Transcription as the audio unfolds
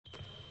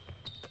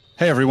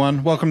Hey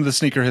everyone, welcome to the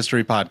Sneaker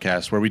History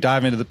Podcast, where we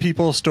dive into the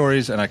people,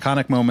 stories, and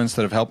iconic moments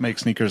that have helped make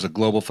sneakers a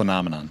global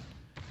phenomenon.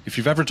 If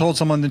you've ever told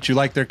someone that you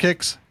like their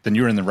kicks, then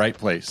you're in the right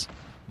place.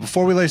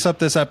 Before we lace up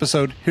this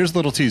episode, here's a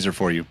little teaser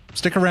for you.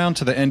 Stick around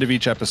to the end of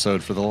each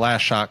episode for the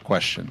last shot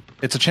question.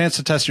 It's a chance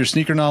to test your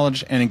sneaker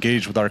knowledge and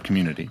engage with our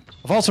community.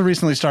 I've also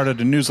recently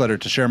started a newsletter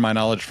to share my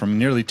knowledge from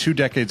nearly 2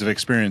 decades of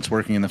experience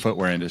working in the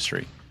footwear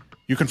industry.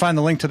 You can find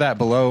the link to that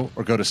below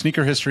or go to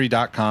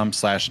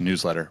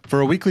sneakerhistory.com/newsletter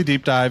for a weekly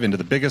deep dive into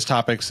the biggest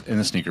topics in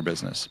the sneaker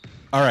business.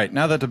 All right,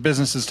 now that the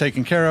business is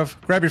taken care of,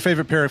 grab your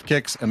favorite pair of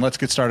kicks and let's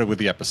get started with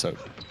the episode.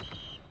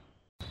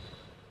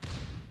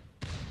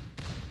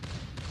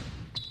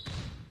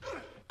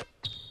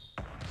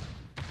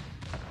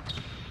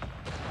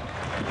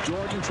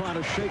 Jordan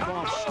trying to shake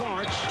off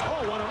Starks.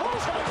 Oh, what a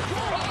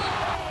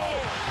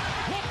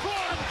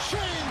LeBron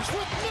James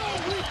with no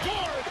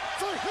regard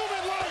for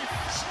human life.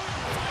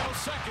 Final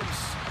seconds.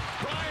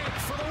 Bryant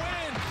for the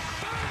win.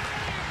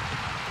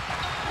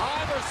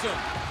 Iverson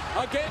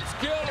against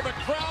Gill, the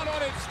crowd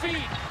on its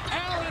feet.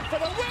 Allen for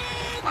the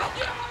win.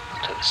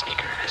 To the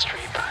Sneaker History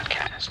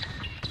Podcast.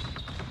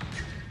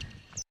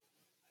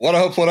 What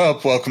up, what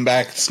up? Welcome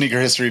back to the Sneaker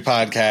History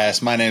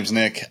Podcast. My name's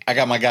Nick. I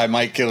got my guy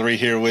Mike Guillory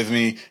here with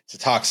me to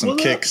talk some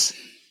kicks.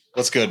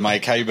 What's good,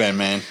 Mike? How you been,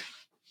 man?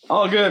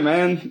 All good,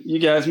 man. You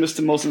guys missed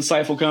the most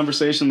insightful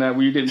conversation that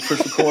we didn't push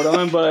record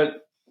on, but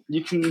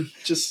you can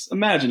just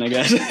imagine, I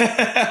guess.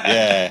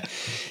 Yeah.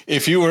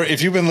 If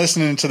you've been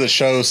listening to the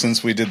show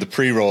since we did the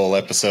pre-roll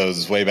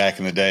episodes way back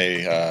in the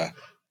day,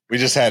 we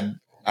just had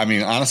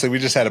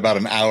about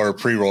an hour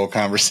pre-roll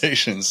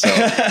conversation. So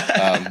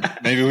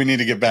maybe we need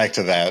to get back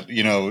to that.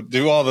 You know,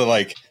 do all the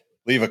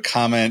leave a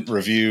comment,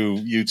 review,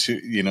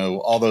 YouTube,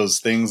 all those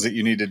things that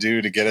you need to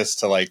do to get us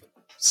to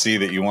see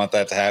that you want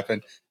that to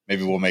happen.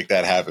 Maybe we'll make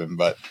that happen.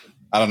 But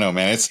I don't know,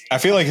 man. I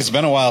feel like it's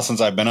been a while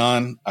since I've been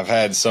on. I've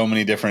had so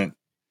many different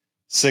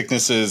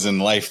sicknesses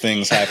and life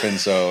things happen.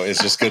 So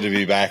it's just good to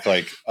be back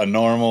like a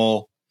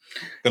normal,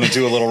 gonna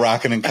do a little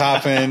rocking and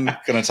copping,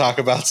 gonna talk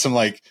about some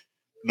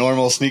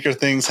normal sneaker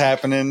things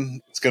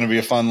happening. It's going to be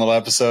a fun little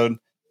episode.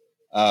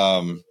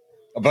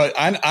 But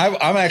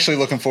I'm actually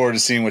looking forward to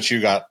seeing what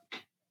you got,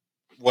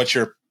 what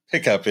your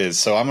pickup is.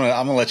 So I'm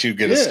gonna let you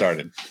get us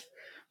started.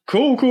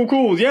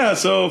 Cool. Yeah.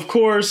 So of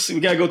course we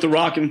got to go with the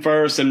Rockin'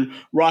 first, and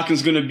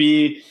Rockin's going to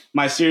be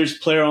my series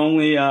player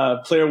only,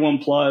 Player One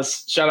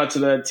Plus. Shout out to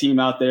that team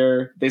out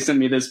there. They sent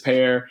me this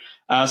pair.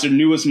 It's their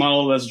newest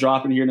model that's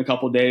dropping here in a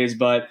couple of days,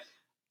 but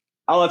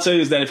all I'll tell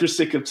you is that if you're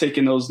sick of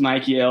taking those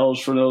Nike L's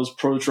from those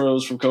Pro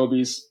Tros from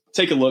Kobe's,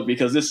 take a look,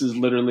 because this is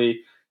literally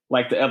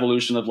like the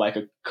evolution of like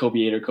a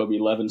Kobe 8 or Kobe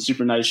 11.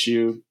 Super nice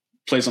shoe,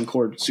 plays on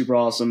court, super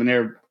awesome, and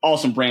they're an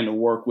awesome brand to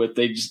work with.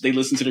 They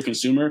listen to their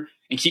consumer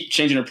and keep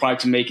changing their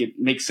product to make it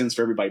make sense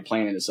for everybody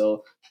playing in it.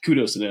 So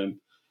kudos to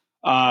them.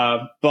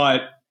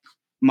 But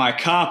my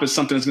cop is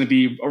something that's going to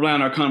be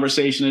around our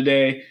conversation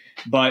today,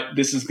 but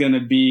this is going to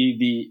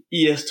be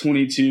the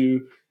ES22,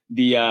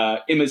 the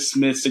Emmitt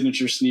Smith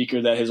signature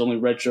sneaker that has only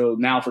retro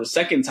now for the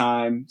second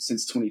time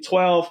since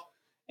 2012.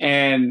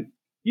 And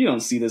you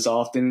don't see this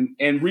often.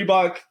 And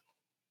Reebok,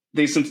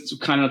 they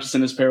kind enough to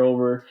send this pair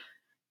over.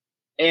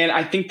 And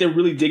I think they're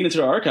really digging into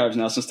their archives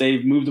now, since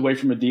they've moved away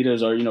from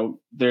Adidas, or,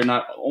 they're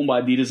not owned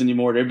by Adidas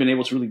anymore. They've been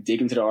able to really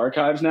dig into their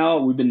archives now.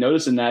 We've been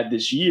noticing that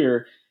this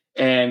year.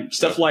 And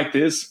stuff like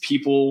this,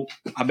 people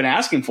have been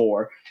asking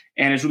for.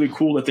 And it's really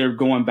cool that they're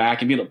going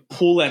back and being able to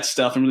pull that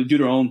stuff and really do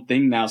their own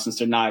thing now, since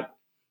they're not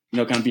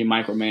kind of being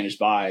micromanaged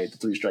by the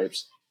Three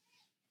Stripes.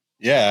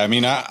 Yeah, I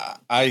mean,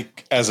 I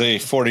as a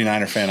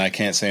 49er fan, I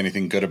can't say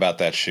anything good about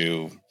that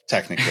shoe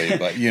technically,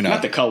 but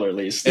not the color, at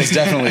least. it's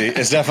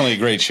definitely a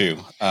great shoe.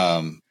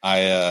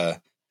 I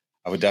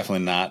would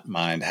definitely not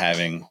mind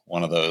having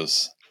one of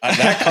those.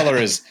 That color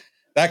is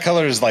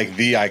like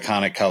the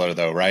iconic color,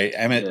 though, right?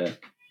 Emmitt,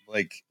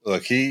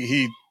 look,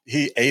 he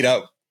ate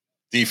up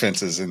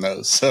defenses in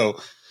those,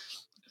 so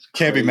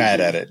can't be mad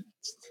at it.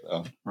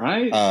 So,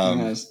 right?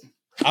 Yes.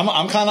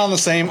 I'm kind of on the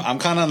same. I'm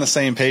kind of on the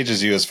same page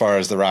as you as far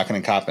as the Rockin'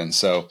 and Coppin'.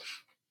 So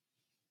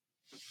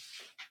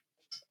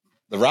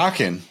the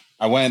Rockin',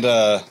 I went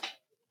a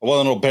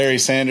little Barry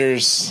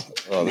Sanders.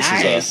 Oh,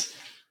 this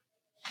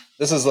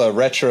is a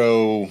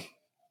retro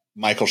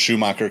Michael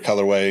Schumacher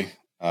colorway.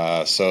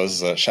 So this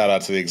is a shout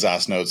out to the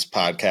Exhaust Notes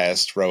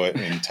podcast, Rowett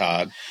and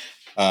Todd.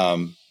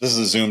 This is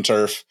a Zoom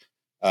Turf.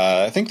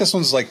 I think this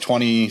one's like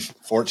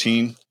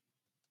 2014.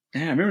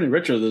 Yeah, I remember the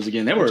retro of those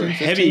again. They were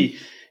heavy.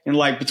 And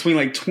between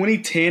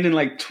 2010 and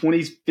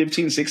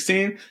 2015,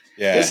 16,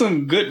 there's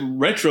some good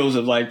retros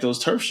of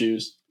those turf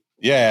shoes.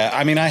 Yeah,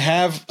 I mean, I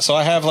have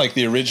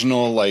the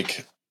original,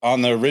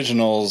 on the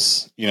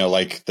originals,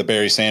 the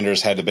Barry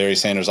Sanders had the Barry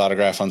Sanders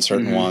autograph on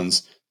certain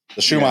ones.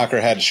 The Schumacher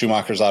had the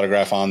Schumacher's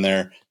autograph on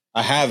there.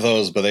 I have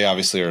those, but they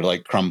obviously are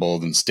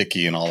crumbled and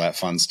sticky and all that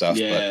fun stuff.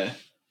 Yeah.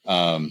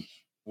 But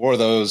wore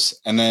those,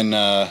 and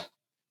then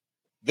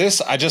this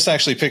I just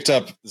actually picked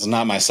up. It's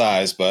not my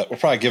size, but we'll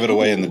probably give it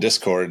away in the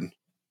Discord.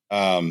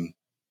 The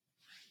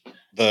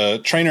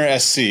Trainer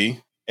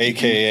SC,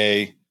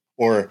 aka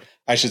or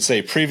I should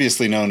say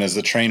previously known as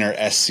the Trainer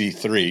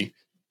SC3,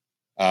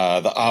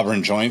 the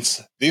Auburn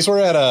joints. These were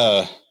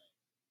at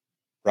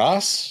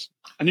Ross?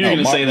 I knew you were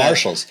going to say that.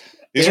 Marshall's.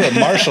 These were at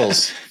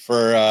Marshall's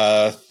for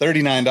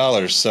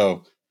 $39.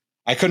 So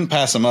I couldn't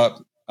pass them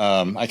up.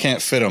 I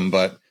can't fit them,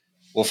 but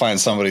we'll find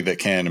somebody that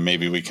can, and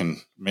maybe I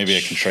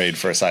can trade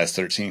for a size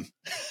 13.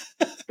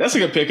 That's a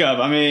good pickup.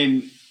 I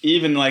mean,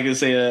 even like I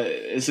say,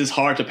 it's just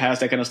hard to pass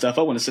that kind of stuff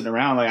up when it's sitting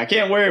around. Like I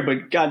can't wear it,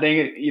 but god dang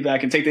it, either I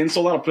can take the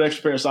insole out or put an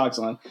extra pair of socks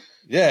on.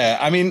 Yeah,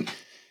 I mean,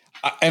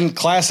 and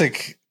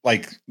classic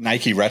like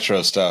Nike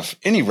retro stuff,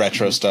 any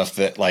retro stuff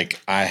that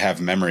like I have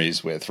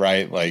memories with,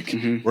 right? Like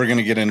we're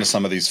gonna get into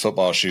some of these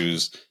football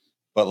shoes,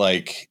 but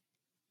like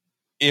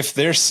if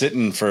they're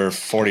sitting for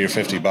 $40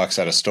 or $50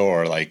 at a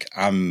store, like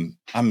I'm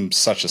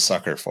such a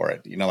sucker for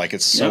it. You know, like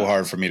it's so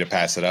hard for me to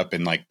pass it up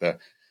in like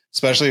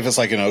especially if it's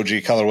like an OG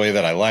colorway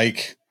that I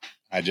like.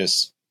 I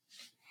just,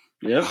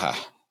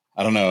 I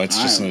don't know.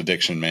 It's just an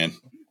addiction, man.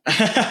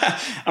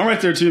 I'm right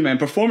there too, man.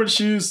 Performance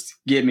shoes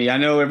get me. I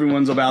know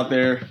everyone's about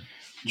their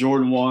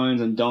Jordan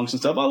 1s and Dunks and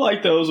stuff. I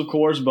like those, of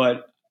course,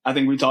 but I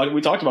think we talked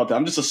about that.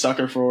 I'm just a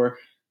sucker for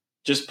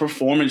just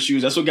performance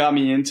shoes. That's what got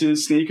me into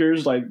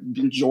sneakers, like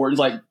Jordans.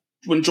 Like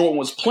when Jordan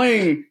was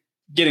playing,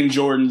 getting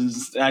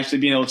Jordans, actually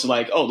being able to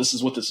like, oh, this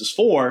is what this is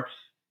for.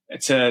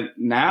 To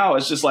now,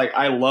 it's just like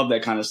I love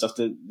that kind of stuff.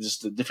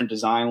 Just the different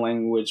design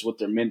language, what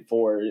they're meant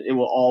for. It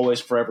will always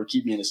forever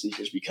keep me into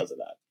sneakers because of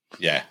that.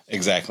 Yeah,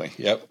 exactly.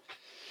 Yep.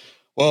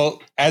 Well,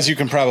 as you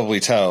can probably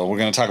tell, we're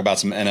going to talk about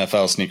some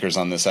NFL sneakers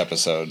on this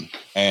episode,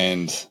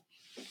 and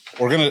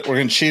we're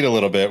gonna cheat a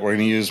little bit. We're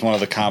going to use one of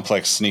the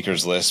complex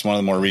sneakers lists, one of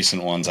the more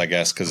recent ones, I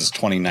guess, because it's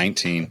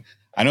 2019.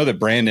 I know that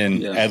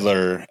Brandon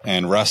Edler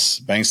and Russ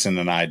Bankston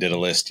and I did a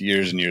list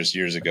years and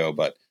years ago,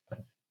 but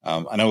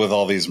I know with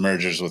all these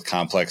mergers with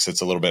Complex,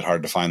 it's a little bit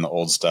hard to find the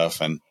old stuff.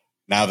 And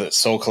now that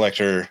Soul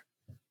Collector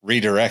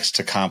redirects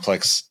to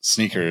Complex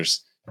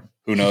sneakers,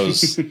 who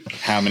knows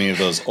how many of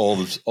those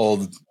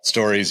old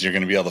stories you're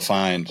going to be able to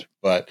find.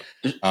 But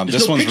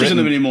this one's written in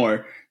them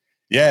anymore.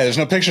 Yeah, there's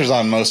no pictures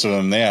on most of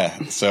them.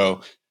 Yeah.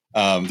 So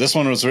this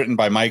one was written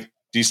by Mike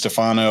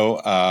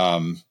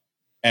DiStefano.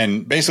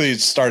 And basically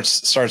it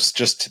starts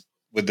just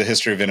with the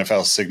history of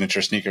NFL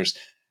signature sneakers.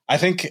 I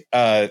think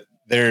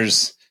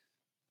there's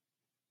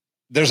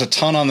a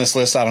ton on this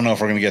list. I don't know if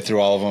we're going to get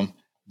through all of them,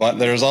 but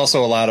there's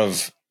also a lot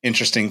of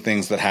interesting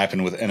things that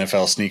happen with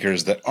NFL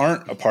sneakers that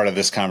aren't a part of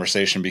this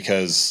conversation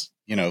because,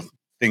 you know,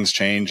 things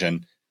change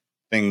and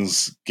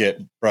things get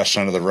brushed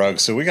under the rug.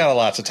 So we got a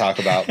lot to talk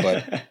about,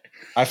 but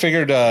I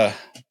figured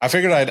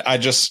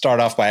I'd just start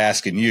off by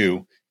asking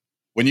you,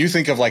 when you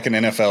think of like an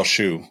NFL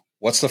shoe,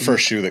 what's the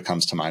first shoe that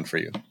comes to mind for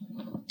you?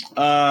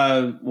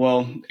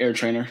 Well, Air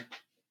Trainer.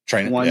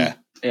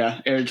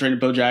 Air Trainer,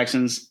 Bo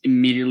Jackson's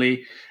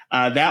immediately.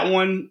 That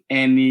one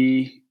and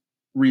the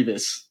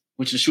Revis,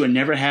 which is a shoe I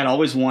never had.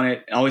 Always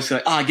wanted. Always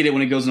like, I get it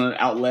when it goes in an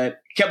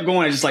outlet. Kept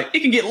going. I just like, it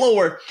can get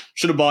lower.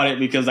 Should have bought it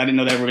because I didn't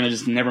know that we're going to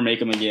just never make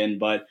them again.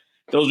 But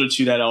those are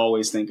two that I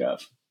always think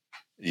of.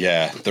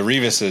 Yeah, the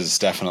Revis is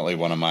definitely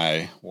one of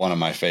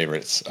my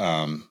favorites.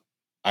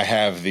 I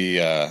have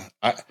the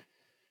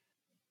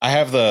I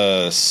have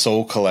the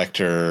Soul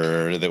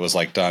Collector that was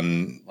like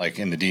done like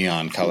in the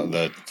Dion color,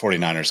 the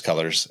 49ers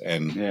colors,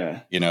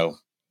 and you know,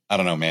 I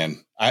don't know,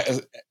 man.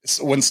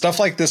 When stuff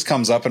like this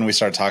comes up and we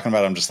start talking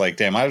about it, I'm just like,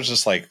 damn, I was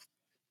just like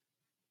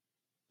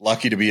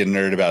lucky to be a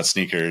nerd about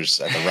sneakers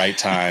at the right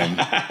time,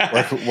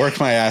 work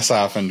my ass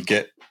off and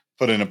get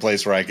put in a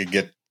place where I could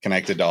get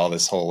connected to all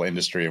this whole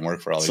industry and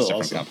work for all these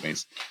different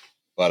companies.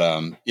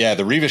 But yeah,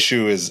 the Revis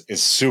shoe is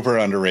super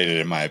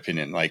underrated in my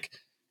opinion. Like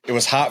it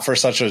was hot for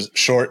such a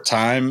short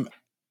time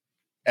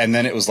and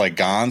then it was like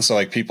gone. So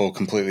like people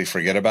completely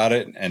forget about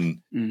it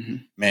and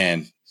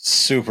man,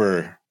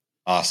 super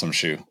awesome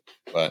shoe.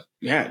 But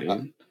yeah,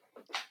 dude.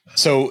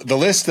 So the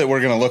list that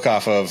we're going to look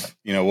off of,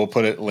 you know, we'll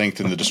put it linked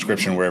in the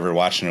description wherever you're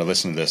watching or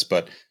listening to this,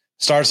 but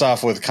starts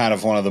off with kind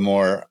of one of the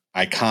more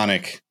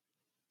iconic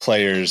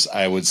players,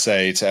 I would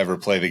say, to ever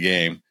play the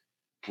game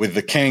with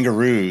the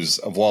Kangaroos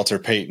of Walter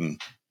Payton.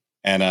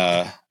 And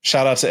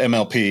shout out to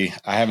MLP.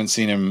 I haven't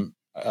seen him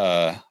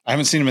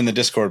in the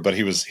Discord, but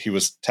he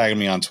was tagging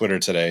me on Twitter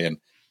today. And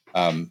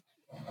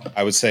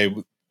I would say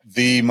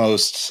the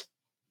most,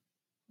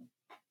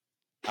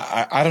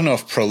 I don't know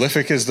if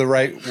prolific is the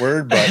right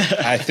word, but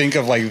I think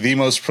of like the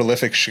most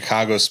prolific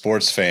Chicago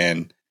sports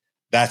fan.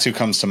 That's who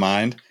comes to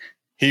mind.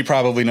 He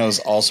probably knows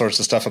all sorts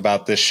of stuff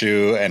about this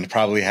shoe and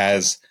probably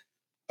has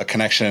a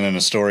connection and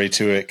a story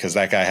to it because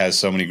that guy has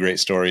so many great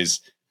stories.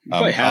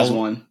 Probably has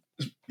one.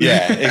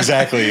 Yeah,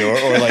 exactly.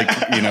 or like,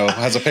 you know,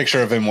 has a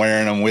picture of him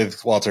wearing them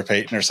with Walter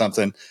Payton or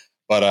something.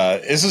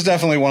 But this is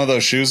definitely one of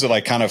those shoes that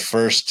like kind of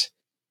first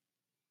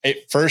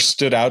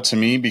stood out to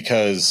me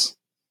because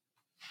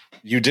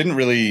you didn't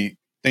really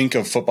think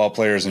of football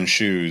players in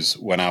shoes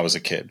when I was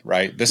a kid,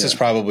 right? This is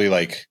probably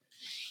like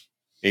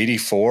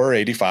 84,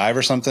 85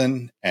 or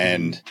something.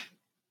 And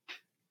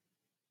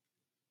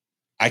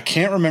I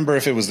can't remember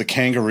if it was the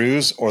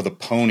Kangaroos or the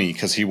Pony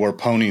because he wore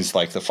ponies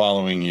like the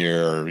following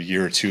year or a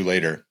year or two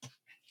later.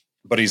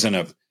 but he's in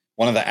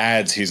one of the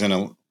ads. He's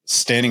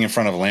standing in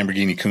front of a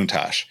Lamborghini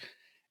Countach.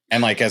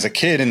 And like as a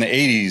kid in the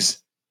 80s,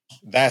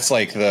 that's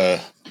like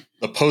the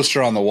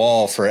poster on the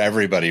wall for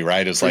everybody,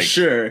 right? It's like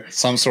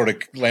some sort of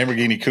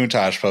Lamborghini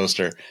Countach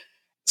poster.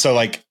 So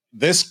like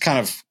this kind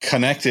of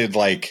connected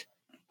like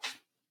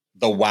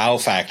the wow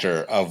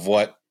factor of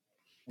what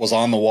was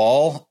on the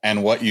wall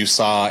and what you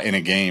saw in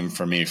a game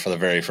for me for the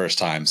very first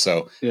time.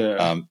 So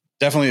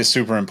definitely a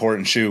super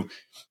important shoe.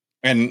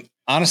 And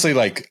honestly,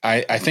 like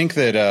I think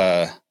that,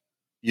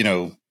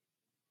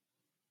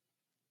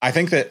 I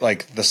think that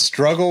like the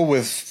struggle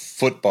with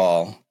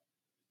football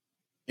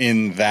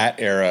in that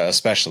era,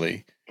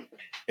 especially,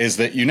 is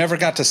that you never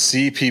got to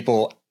see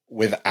people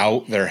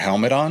without their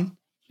helmet on.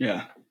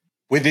 Yeah.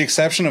 With the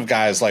exception of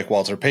guys like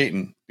Walter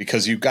Payton,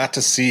 because you got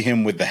to see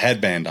him with the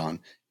headband on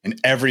and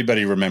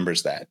everybody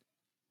remembers that.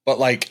 But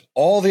like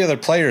all the other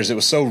players, it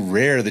was so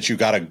rare that you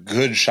got a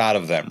good shot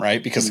of them,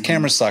 right? Because the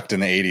cameras sucked in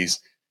the 80s.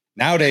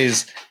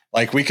 Nowadays,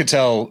 like we could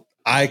tell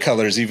eye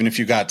colors, even if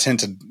you got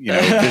tinted,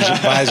 vision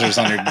visors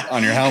on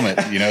your helmet,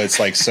 it's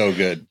like so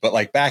good. But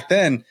like back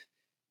then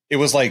it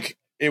was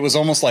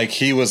almost like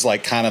he was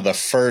like kind of the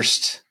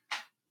first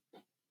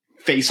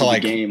face of the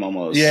game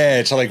almost.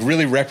 Yeah. To like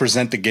really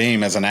represent the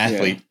game as an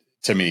athlete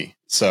to me.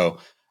 So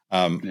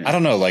I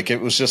don't know, like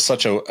it was just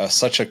such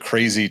a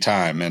crazy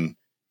time. And,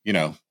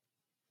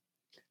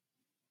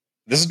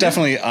 this is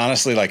definitely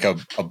honestly like a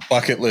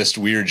bucket list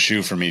weird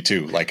shoe for me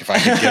too. Like if I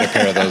could get a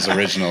pair of those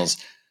originals,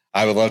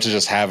 I would love to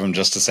just have them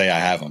just to say I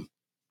have them.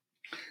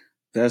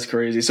 That's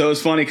crazy. So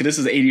it's funny because this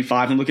is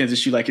 85. I'm looking at this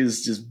shoe like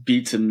it's just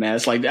beat to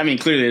mess. Like, I mean,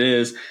 clearly it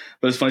is,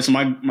 but it's funny. So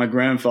my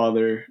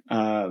grandfather,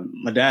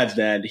 my dad's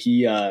dad,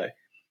 he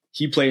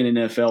played in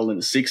the NFL in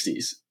the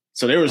 60s.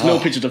 So there was no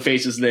pictures of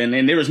faces then,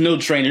 and there was no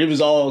trainer. It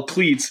was all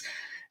cleats.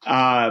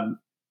 So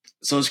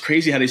it's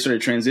crazy how they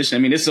started transitioning. I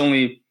mean, it's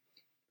only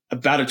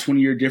about a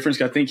 20-year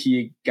difference. I think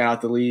he got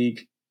out the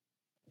league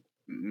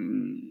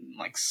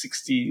like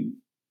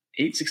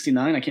 68,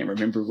 69. I can't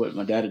remember what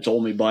my dad had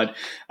told me, but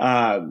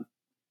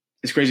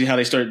it's crazy how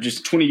they started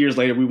just 20 years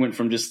later. We went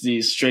from just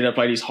these straight up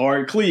like these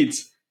hard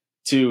cleats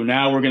to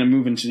now we're going to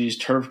move into these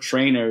turf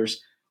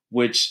trainers,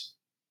 which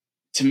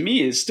to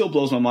me it still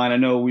blows my mind. I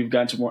know we've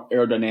gotten to more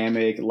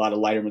aerodynamic, a lot of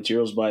lighter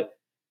materials, but it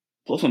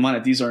blows my mind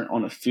that these aren't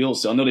on the field.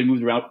 So I know they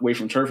moved away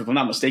from turf. If I'm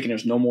not mistaken,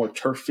 there's no more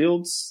turf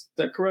fields. Is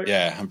that correct?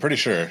 Yeah, I'm pretty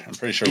sure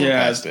we're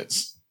past it.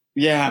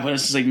 Yeah, but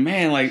it's just like,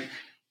 man, like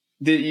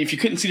if you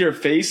couldn't see their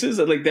faces,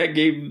 like that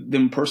gave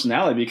them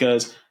personality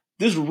because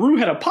this Rue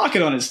had a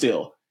pocket on it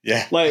still.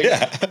 Yeah. Like,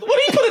 what do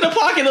you put in the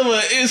pocket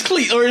of his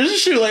cleat or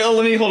his shoe? Like,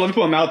 let me put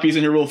my mouthpiece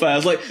in here real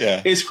fast. Like,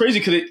 It's crazy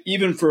because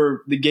even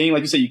for the game,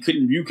 like you said,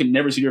 you could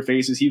never see their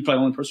faces. He was probably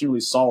the only person who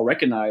really saw or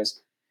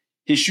recognized.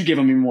 His shoe gave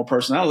him even more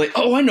personality.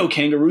 Like, I know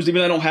kangaroos.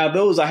 Even though I don't have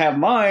those, I have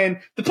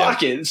mine, the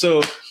pocket. Yeah.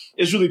 So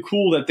it's really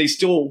cool that they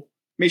still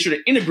made sure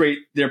to integrate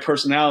their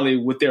personality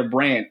with their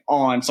brand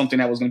on something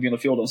that was going to be on the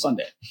field on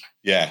Sunday.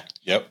 Yeah.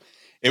 Yep.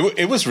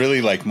 It was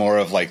really like more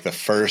of like the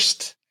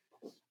first,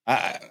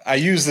 I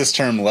use this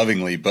term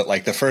lovingly, but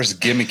like the first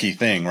gimmicky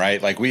thing,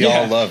 right? Like we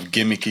all love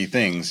gimmicky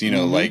things,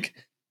 like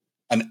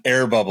an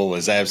air bubble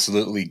is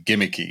absolutely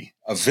gimmicky.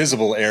 A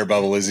visible air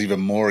bubble is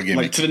even more gimmicky.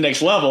 Like to the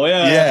next level.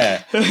 Yeah.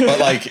 Yeah. But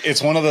like,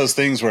 it's one of those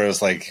things where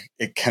it's like,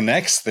 it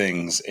connects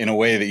things in a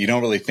way that you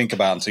don't really think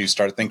about until you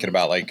start thinking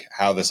about like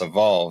how this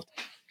evolved.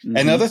 Mm-hmm.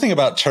 And the other thing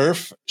about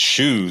turf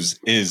shoes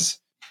is,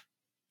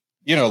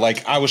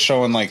 like I was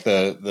showing like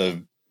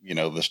the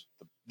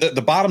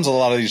bottoms of a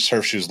lot of these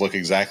turf shoes look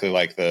exactly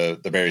like the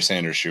Barry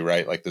Sanders shoe,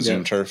 right? Like the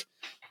Zoom Turf.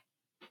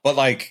 But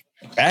like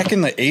back in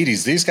the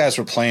 80s, these guys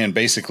were playing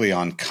basically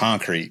on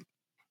concrete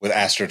with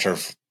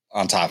AstroTurf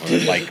on top of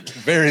it, like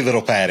very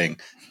little padding.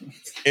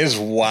 It is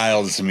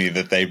wild to me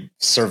that they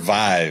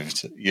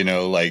survived,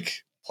 like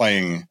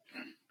playing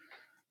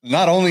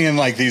not only in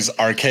like these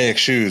archaic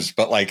shoes,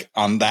 but like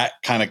on that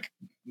kind of,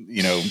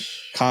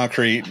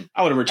 concrete.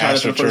 I would have retired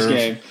for the first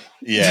game.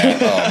 Yeah.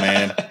 Oh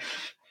man.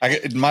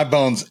 My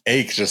bones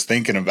ache just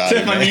thinking about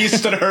it. My knees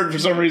started hurting for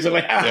some reason.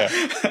 Like,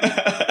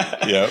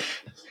 Yep.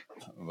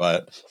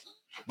 But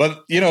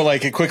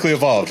like it quickly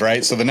evolved,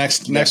 right? So the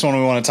next one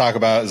we want to talk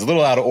about is a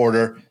little out of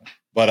order,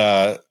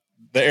 but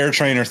the Air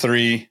Trainer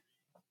 3,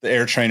 the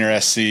Air Trainer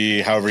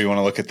SC, however you want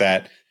to look at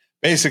that.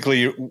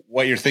 Basically,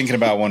 what you're thinking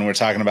about when we're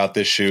talking about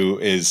this shoe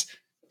is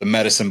the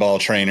medicine ball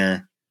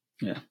trainer,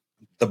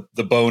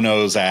 the bow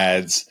nose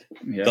ads,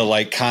 the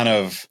like kind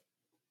of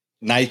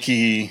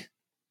Nike.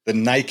 The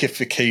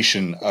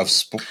Nike-fication of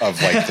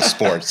like the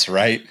sports,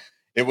 right?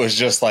 It was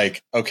just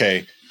like,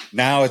 okay,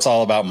 now it's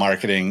all about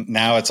marketing.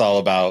 Now it's all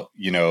about,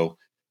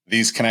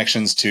 these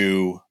connections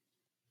to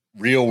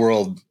real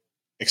world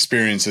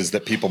experiences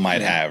that people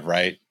might have,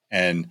 right?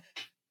 And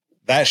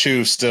that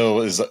shoe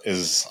still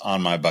is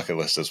on my bucket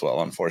list as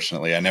well.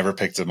 Unfortunately, I never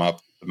picked them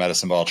up. The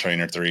Medicine Ball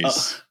Trainer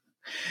 3s.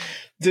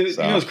 Dude, you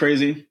know what's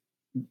crazy?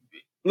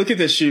 Look at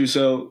this shoe.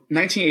 So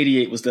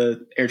 1988 was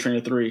the Air Trainer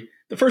 3.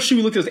 The first shoe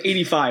we looked at was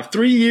 85.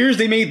 3 years,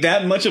 they made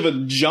that much of a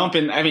jump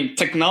in,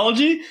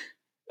 technology.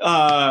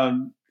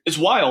 It's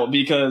wild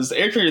because the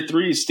Air Trainer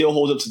 3 still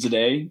holds up to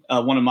today.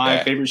 One of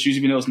my favorite shoes,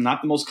 even though it's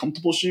not the most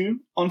comfortable shoe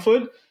on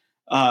foot.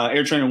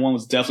 Air Trainer 1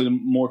 was definitely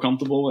more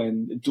comfortable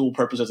and dual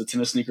purpose as a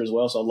tennis sneaker as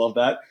well, so I love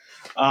that.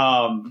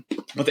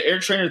 But the Air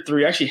Trainer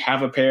 3, I actually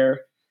have a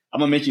pair. I'm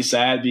going to make you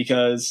sad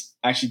because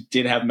I actually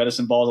did have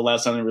medicine balls the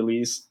last time they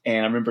released, and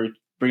I remember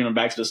bringing them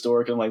back to the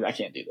store because I'm like, I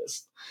can't do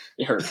this.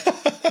 It hurt.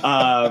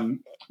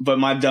 But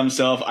my dumb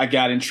self, I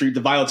got intrigued.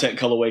 The Biotech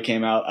colorway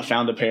came out. I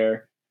found a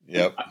pair.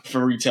 Yep.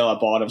 For retail, I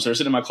bought them. So they're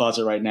sitting in my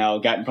closet right now.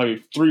 Gotten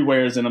probably 3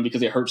 wears in them because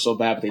they hurt so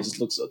bad, but they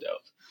just look so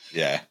dope.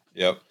 Yeah.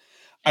 Yep.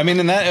 I mean,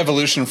 and that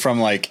evolution from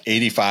like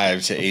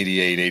 85 to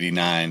 88,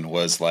 89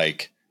 was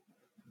like,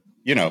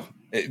 you know,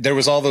 there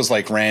was all those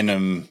like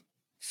random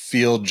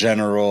Field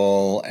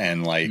General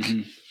and like,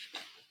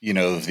 you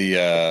know,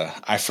 the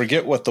I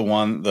forget what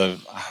I'm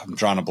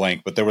drawing a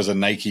blank, but there was a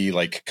Nike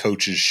like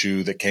coach's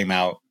shoe that came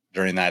out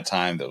during that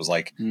time that was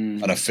like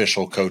an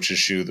official coach's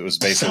shoe that was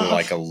basically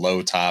like a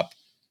low top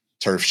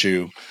turf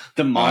shoe.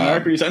 The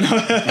Monarch?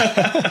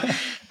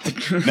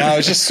 No,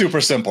 it's just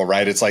super simple,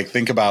 right? It's like,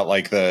 think about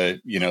like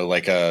the, you know,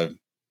 like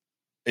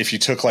if you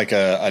took like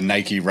a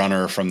Nike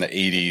runner from the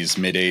 80s,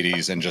 mid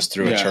 80s and just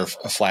threw a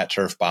flat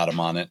turf bottom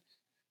on it.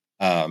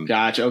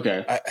 Gotcha.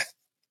 Okay.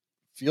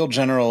 Field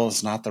General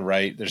is not the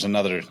right. There's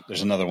another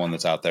one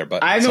that's out there,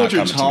 but I know what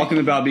you're talking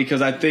about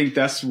because I think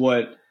I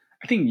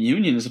think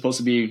Union is supposed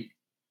to be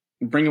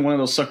bringing one of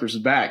those suckers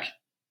back.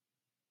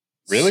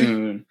 Really?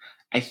 Soon.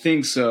 I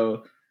think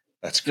so.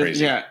 That's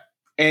crazy. Yeah.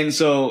 And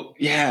so,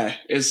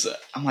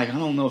 I'm like, I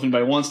don't know if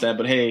anybody wants that,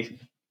 but hey,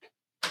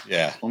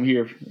 yeah, I'm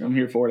here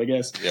for it, I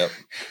guess. Yep.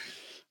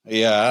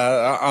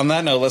 Yeah. On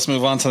that note, let's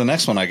move on to the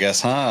next one, I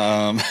guess,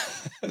 huh?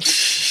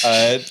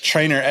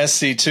 Trainer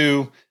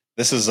SC2.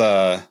 This is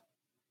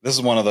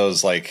one of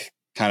those like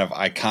kind of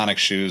iconic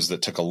shoes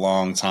that took a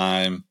long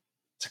time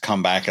to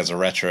come back as a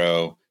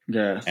retro.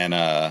 Yeah. And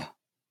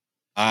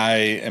I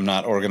am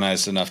not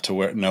organized enough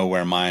to know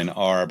where mine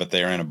are, but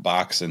they are in a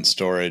box in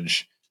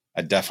storage.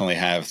 I definitely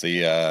have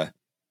the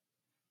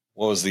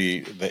what was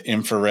the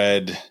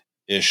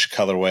infrared-ish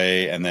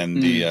colorway, and then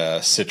the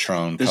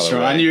citron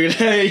colorway. I knew you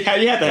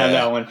had to have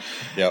that one.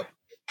 Yep.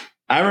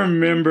 I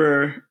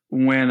remember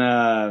when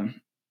I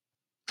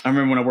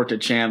worked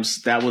at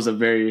Champs, that was a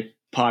very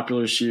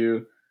popular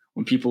shoe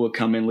when people would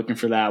come in looking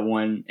for that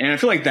one. And I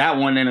feel like that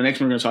one and the next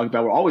one we're going to talk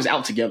about were always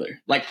out together.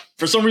 Like,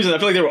 for some reason, I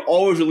feel like they were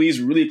always released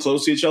really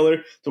close to each other,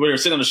 to where they were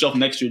sitting on the shelf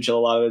next to each other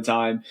a lot of the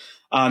time.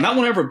 Not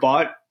one I ever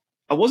bought.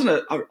 I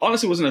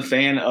honestly wasn't a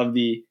fan of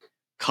the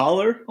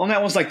collar on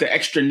that one's like the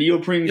extra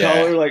neoprene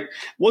collar. Like,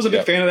 wasn't a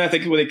big fan of that. I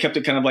think where they kept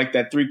it kind of like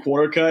that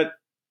 3/4 cut,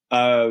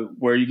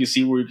 where you can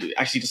see where you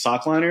actually the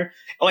sock liner.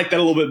 I like that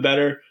a little bit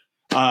better,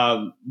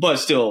 but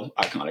still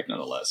iconic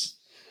nonetheless.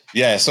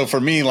 Yeah, so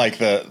for me, like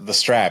the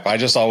strap, I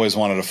just always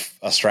wanted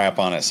a strap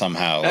on it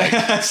somehow. Like,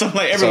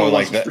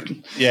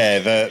 the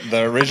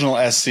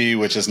original SC,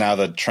 which is now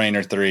the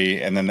Trainer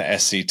 3, and then the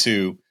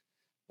SC2,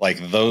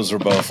 like those were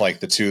both like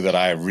the two that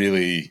I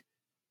really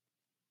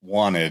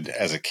wanted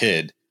as a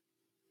kid.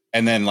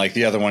 And then like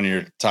the other one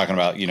you're talking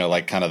about, you know,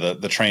 like kind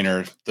of the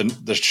Trainer,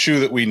 the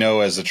shoe that we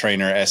know as the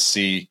Trainer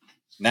SC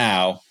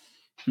now,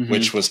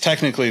 which was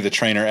technically the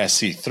Trainer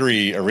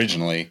SC3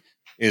 originally,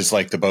 is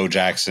like the Bo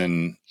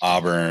Jackson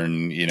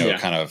Auburn, you know,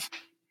 kind of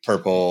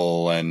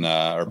purple and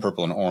or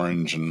purple and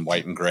orange and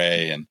white and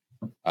gray. And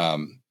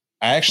I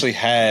actually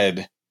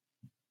had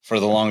for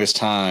the longest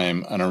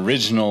time an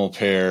original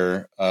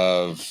pair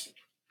of,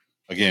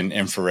 again,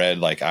 infrared.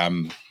 Like,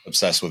 I'm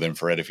obsessed with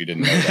infrared, if you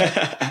didn't know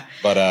that.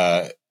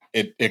 But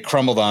it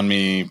crumbled on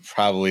me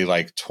probably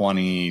like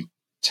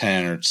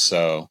 2010 or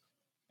so,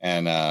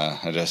 and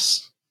I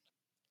just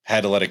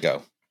had to let it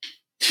go.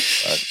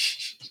 But,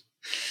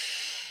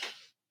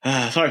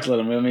 it's hard to let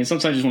them. I mean,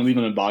 sometimes you just want to leave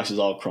them in boxes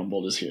all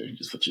crumbled.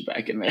 Just put you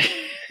back in there.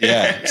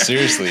 Yeah,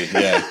 seriously.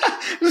 Yeah.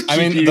 I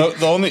mean,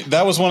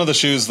 that was one of the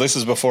shoes. This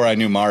is before I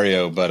knew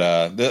Mario, but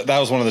that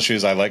was one of the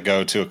shoes I let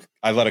go to.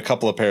 I let a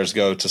couple of pairs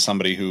go to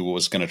somebody who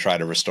was going to try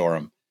to restore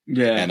them.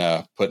 Yeah.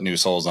 And put new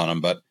soles on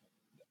them, but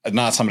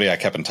not somebody I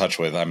kept in touch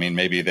with. I mean,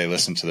 maybe they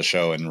listened to the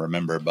show and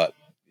remember, but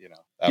you know,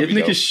 give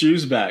Nick his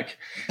shoes back.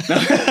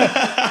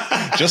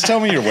 Just tell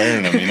me you're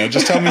wearing them. You know,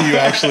 just tell me you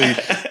actually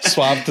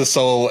swapped the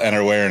sole and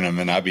are wearing them,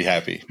 and I'd be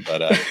happy.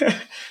 But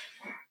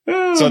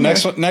so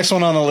next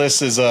one on the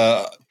list is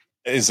Air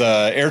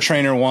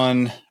Trainer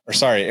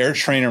Air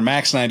Trainer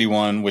Max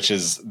 91, which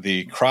is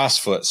the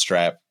Crossfoot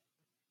strap.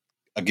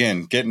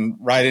 Again, getting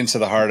right into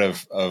the heart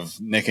of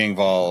Nick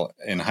Engvall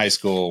in high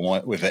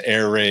school with the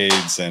air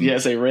raids and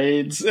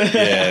raids.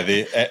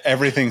 Yeah,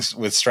 everything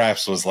with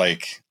straps was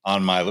like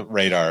on my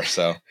radar.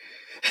 So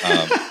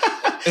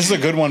this is a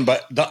good one.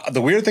 But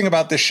the weird thing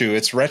about this shoe,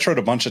 it's retroed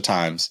a bunch of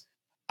times.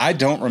 I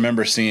don't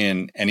remember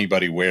seeing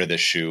anybody wear this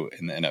shoe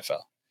in the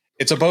NFL.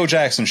 It's a Bo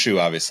Jackson shoe,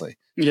 obviously.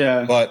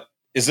 Yeah. But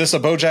is this a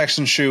Bo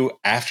Jackson shoe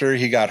after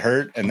he got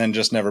hurt and then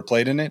just never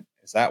played in it?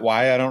 Is that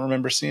why I don't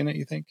remember seeing it,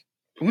 you think?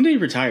 When did he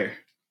retire?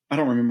 I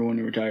don't remember when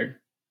he retired.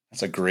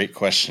 That's a great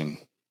question.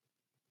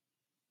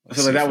 I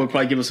feel like that would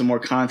probably give us some more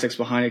context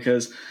behind it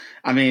because,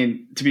 I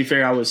mean, to be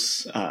fair, I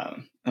was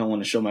I don't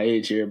want to show my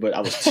age here, but I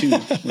was 2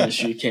 when the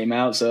shoe came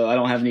out, so I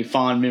don't have any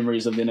fond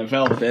memories of the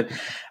NFL with it.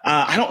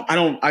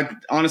 I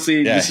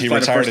honestly, yeah, this is he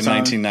probably the retired first in time.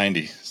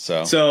 1990.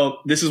 So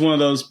This is one of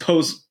those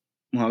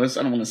I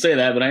don't want to say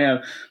that, but I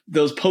have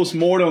those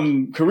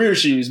post-mortem career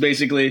shoes,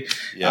 basically,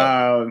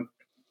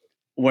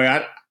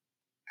 where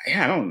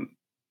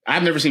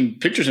I've never seen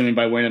pictures of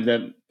anybody wearing it.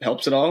 That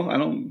helps at all. I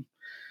don't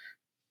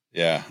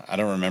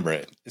remember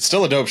it. It's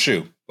still a dope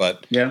shoe,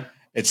 but yeah,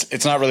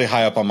 it's not really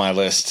high up on my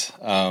list.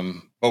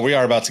 But we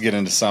are about to get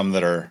into some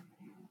that are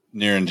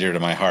near and dear to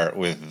my heart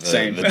with the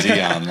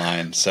Deion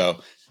line. So,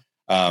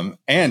 and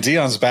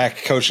Deion's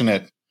back coaching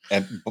at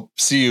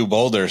CU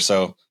Boulder.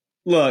 So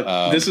look,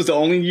 this is the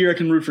only year I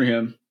can root for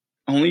him.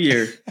 Only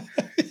year.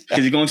 Because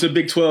he's going to the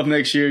Big 12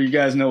 next year. You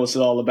guys know what's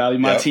it all about.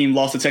 My team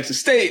lost to Texas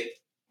State.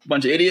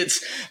 Bunch of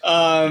idiots.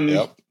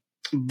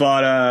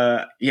 But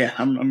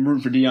I'm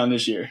rooting for Deion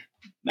this year.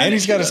 And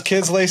he's got his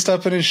kids laced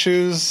up in his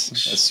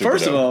shoes.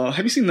 First of all,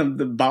 have you seen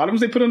the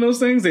bottoms they put on those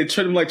things? They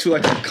turn them to a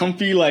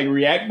comfy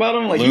React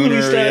bottom, like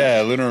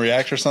Lunar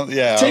React or something.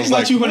 Yeah, take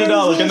my $200. I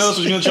know that's what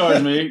you're gonna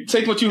charge me.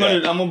 Take my $200.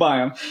 I'm gonna buy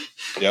them.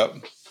 Yep.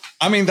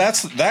 I mean,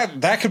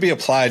 that could be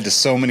applied to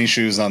so many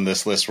shoes on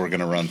this list we're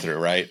gonna run through,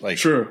 right? Like,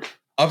 sure.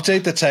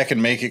 Update the tech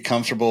and make it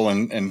comfortable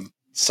and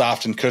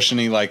soft and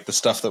cushiony, like the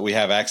stuff that we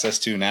have access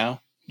to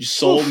now. You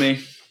sold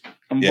me.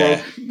 I'm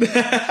broke.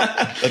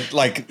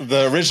 Like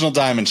the original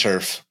Diamond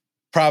Turf,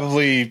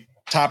 probably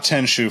top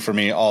 10 shoe for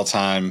me all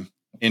time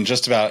in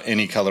just about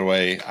any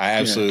colorway. I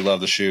absolutely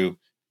love the shoe.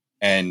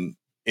 And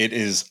it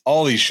is,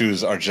 all these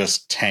shoes are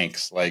just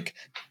tanks. Like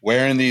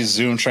wearing these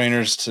Zoom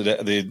trainers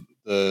today,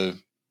 the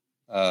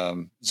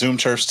Zoom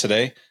Turfs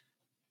today,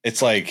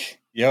 it's like,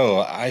 yo,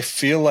 I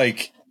feel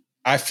like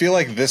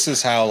this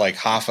is how like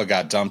Hoffa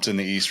got dumped in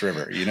the East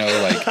River,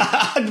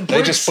 like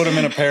they just put him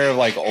in a pair of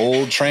like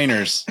old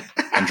trainers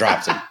and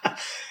dropped him.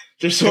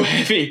 They're so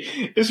heavy.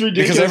 It's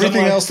ridiculous. Because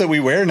everything else that we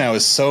wear now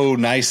is so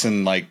nice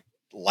and like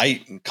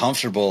light and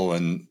comfortable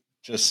and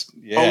just,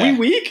 Are we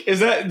weak?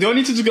 Is that, do I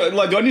need to just go,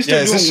 do I need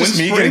to start doing wind sprints?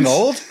 Me getting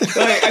old?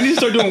 I need to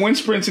start doing wind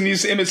sprints in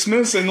these Emmitt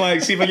Smiths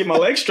and see if I get my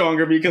legs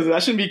stronger because I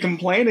shouldn't be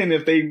complaining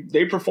if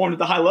they performed at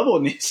the high level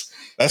in these.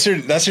 That's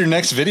your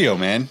next video,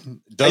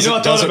 man. Does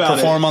it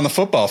perform on the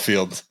football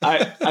field?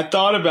 I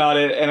thought about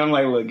it and I'm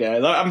like, look,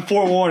 guys, I'm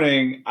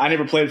forewarning. I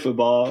never played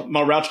football.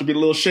 My routes could be a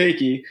little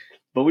shaky,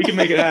 but we can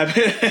make it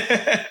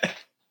happen.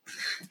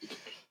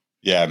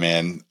 Yeah,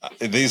 man.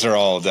 These are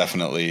all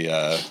definitely.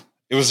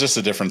 It was just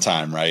a different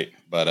time, right?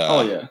 But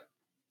I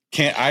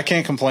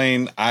can't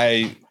complain.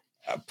 I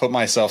put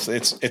myself.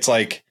 It's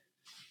like,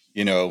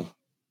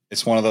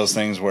 it's one of those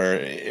things where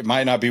it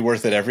might not be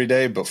worth it every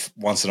day, but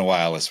once in a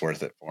while, it's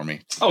worth it for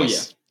me. Oh yeah,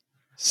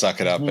 suck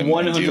it up and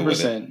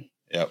 100%.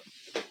 Yep.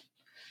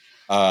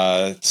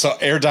 So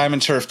Air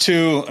Diamond Turf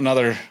 2,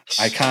 another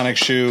iconic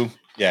shoe.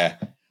 Yeah.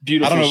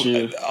 Beautiful I don't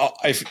shoe. know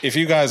if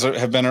you guys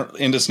have been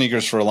into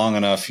sneakers for long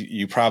enough,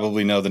 you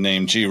probably know the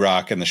name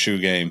G-Rock in the shoe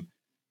game.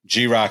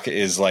 G-Rock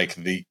is like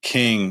the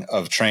king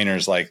of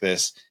trainers like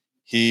this.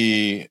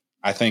 He,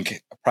 I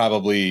think,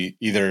 probably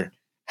either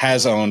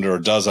has owned or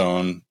does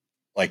own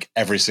like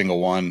every single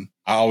one.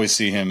 I always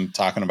see him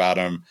talking about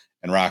him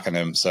and rocking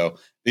them. So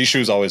these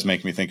shoes always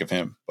make me think of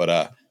him.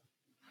 But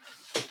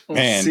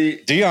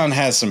Deion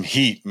has some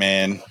heat,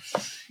 man.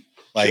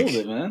 Like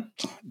it, man.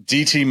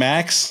 DT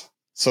Max.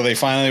 So they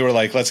finally were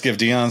like, let's give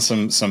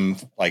Deion some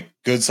like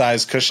good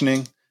size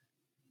cushioning.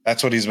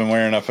 That's what he's been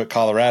wearing up at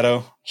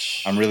Colorado.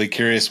 I'm really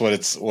curious what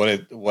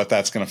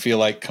that's going to feel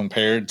like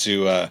compared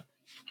to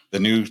the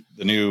new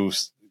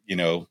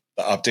the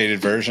updated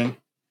version.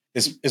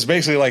 It's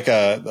basically like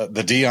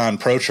the Deion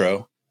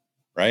Protro,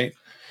 right?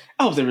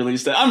 I hope they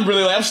released that.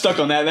 I'm stuck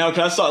on that now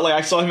because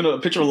I saw him in a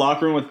picture of a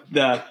locker room with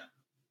the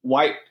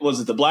white. Was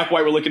it the black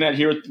white we're looking at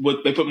here?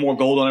 They put more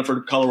gold on it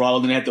for Colorado.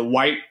 Then they had the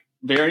white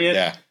variant.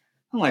 Yeah.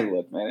 I'm like,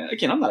 look, man.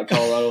 Again, I'm not a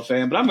Colorado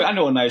fan, but I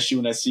know a nice shoe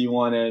when I see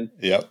one, and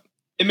yep.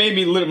 It made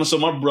me little. So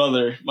my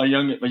brother, my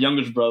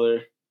youngest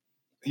brother,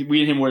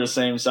 we and him wear the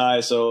same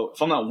size. So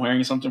if I'm not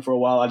wearing something for a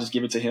while, I just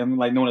give it to him,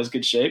 like knowing it's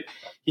good shape.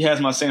 He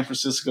has my San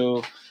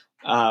Francisco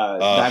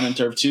Diamond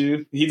Turf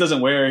 2. He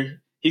doesn't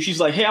wear. He's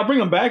like, hey, I'll bring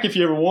them back if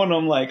you ever want them.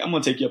 I'm like, I'm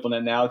gonna take you up on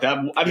that now.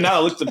 Now I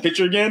look at the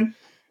picture again.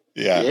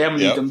 Yeah, I'm gonna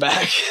get them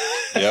back.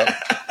 Yep.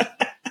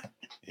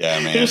 Yeah,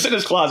 man. He's in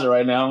his closet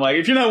right now. I'm like,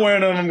 if you're not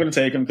wearing them, I'm gonna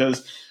take them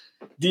because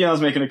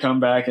Deion's making a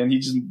comeback, and he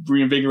just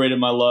reinvigorated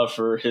my love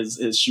for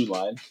his shoe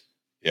line.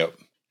 Yep.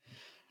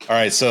 All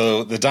right.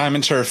 So the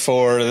Diamond Turf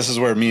 4, this is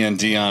where me and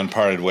Deion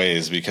parted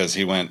ways because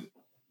he went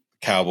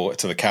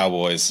to the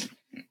Cowboys.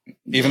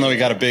 Even though he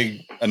got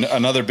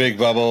another big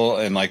bubble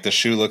and like the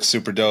shoe looks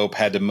super dope,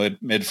 had the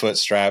midfoot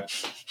strap.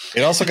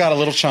 It also got a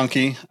little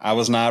chunky. I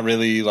was not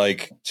really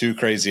like too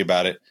crazy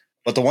about it.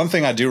 But the one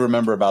thing I do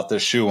remember about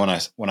this shoe when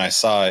I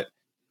saw it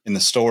in the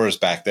stores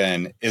back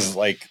then is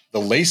like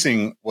the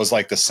lacing was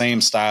like the same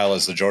style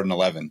as the Jordan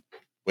 11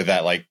 with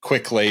that like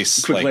quick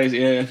lace,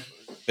 yeah.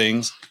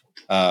 things,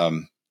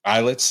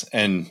 eyelets.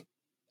 And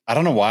I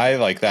don't know why,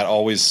 like that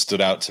always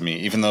stood out to me,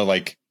 even though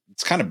like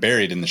it's kind of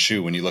buried in the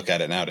shoe when you look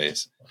at it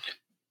nowadays.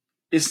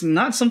 It's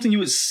not something you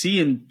would see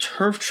in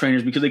turf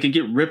trainers because they can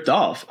get ripped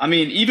off. I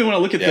mean, even when I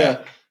look at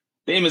the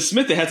Amos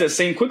Smith that has that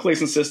same quick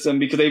lacing system,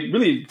 because they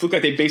really look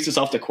like they based this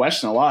off the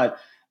question a lot.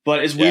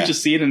 But it's weird to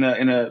see it in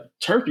a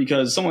turf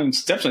because someone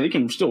steps on it,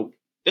 can still.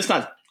 It's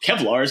not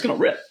Kevlar; it's going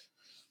to rip.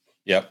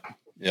 Yep.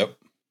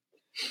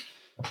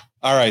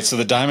 All right, so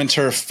the Diamond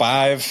Turf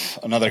 5,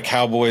 another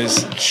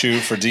Cowboys shoe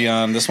for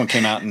Dion. This one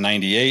came out in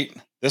 '98.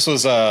 This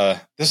was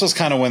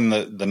kind of when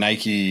the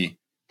Nike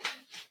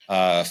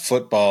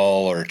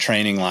football or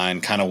training line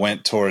kind of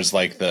went towards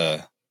like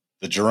the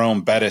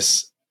Jerome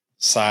Bettis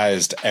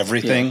sized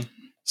everything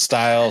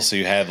style. So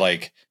you had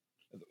like,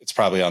 it's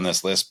probably on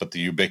this list, but the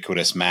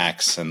Ubiquitous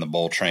Max and the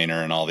Bull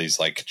Trainer and all these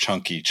like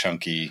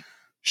chunky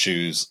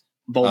shoes.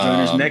 Bull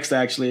Trainer's next,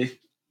 actually.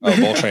 Oh,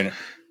 Bull Trainer.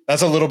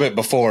 That's a little bit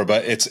before,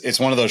 but it's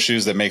one of those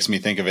shoes that makes me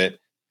think of it.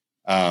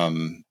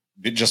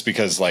 Just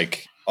because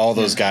like all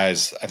those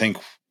guys, I think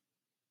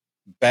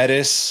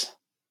Bettis.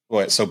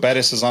 So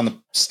Bettis is on the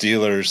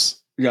Steelers.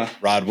 Yeah.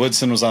 Rod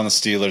Woodson was on the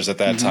Steelers at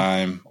that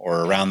time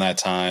or around that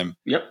time.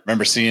 Yep.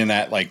 Remember seeing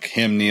that, like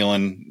him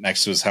kneeling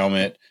next to his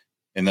helmet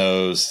in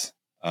those.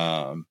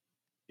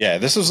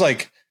 This was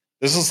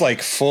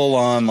like full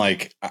on,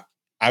 like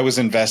I was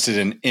invested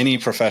in any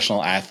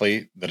professional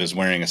athlete that is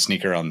wearing a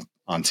sneaker on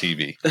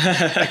TV.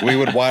 Like we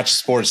would watch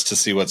sports to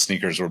see what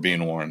sneakers were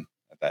being worn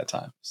at that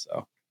time.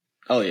 So,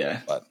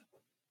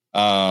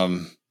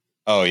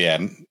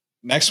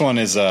 next one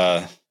is,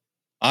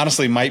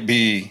 honestly might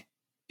be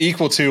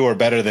equal to or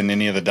better than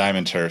any of the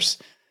Diamond Turfs.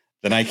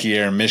 The Nike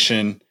Air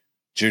Mission,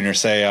 Junior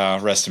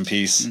Seau, rest in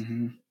peace.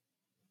 Mm-hmm.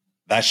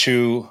 That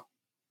shoe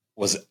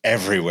was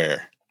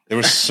everywhere. There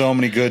were so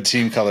many good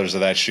team colors of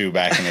that shoe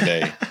back in the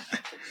day.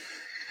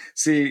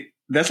 See,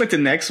 that's like the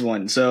next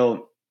one.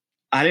 So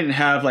I didn't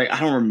have I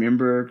don't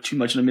remember too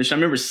much of the Mission. I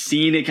remember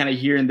seeing it kind of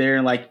here and there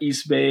in like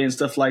East Bay and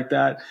stuff like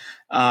that.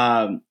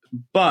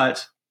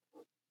 But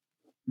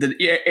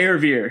the Air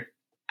Veer,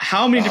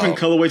 how many different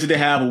colorways did they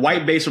have?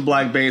 White base or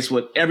black base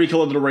with every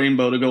color of the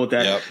rainbow to go with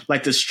that,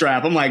 like the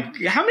strap. I'm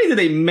like, how many did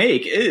they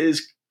make? It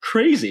is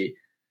crazy.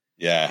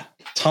 Yeah,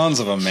 tons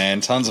of them,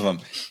 man, tons of them.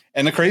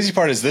 And the crazy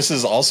part is this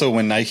is also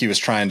when Nike was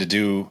trying to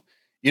do,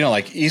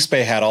 like East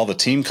Bay had all the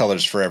team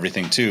colors for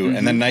everything too. Mm-hmm.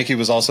 And then Nike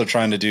was also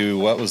trying to do,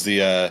 what was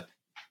the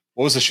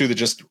shoe that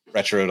just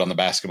retroed on the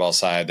basketball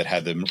side that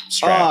had the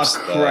straps?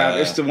 Oh, crap.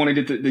 It's the one he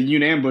did, the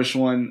Unambush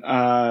one.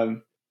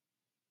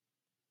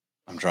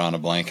 I'm drawing a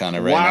blank on it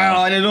right now.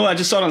 Wow, I didn't know. I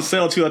just saw it on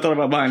sale too. I thought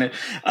about buying it.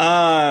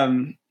 Oh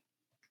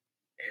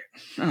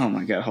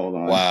my God, hold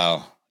on.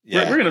 Wow.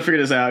 Yeah. We're going to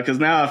figure this out because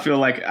now I feel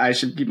like I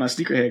should get my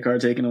sneakerhead card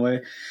taken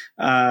away.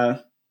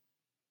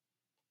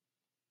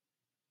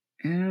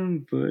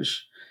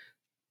 Ambush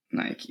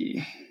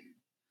Nike.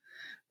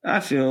 I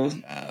feel.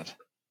 God.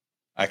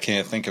 I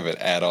can't think of it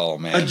at all,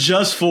 man.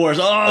 Adjust Force.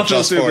 Oh,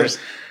 Adjust Force.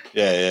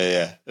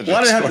 Yeah. Why did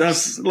I have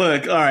to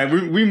look? All right,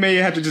 we may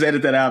have to just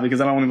edit that out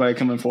because I don't want anybody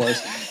coming for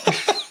us.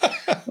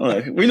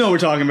 Look, we know what we're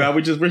talking about.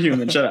 We're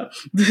human. Shut up.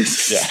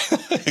 Yeah,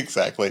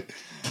 exactly.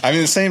 I mean,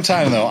 at the same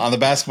time, though, on the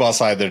basketball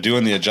side, they're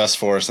doing the Adjust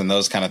Force and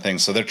those kind of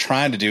things. So they're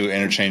trying to do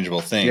interchangeable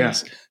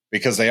things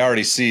because they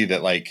already see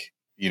that,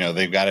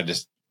 they've got to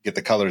just get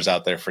the colors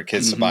out there for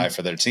kids to buy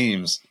for their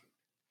teams.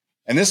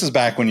 And this is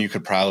back when you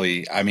could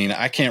probably,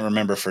 I can't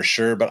remember for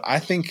sure, but I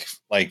think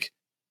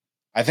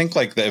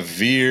the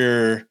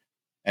Veer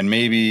and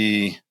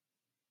maybe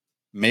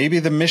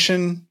the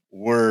Mission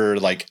were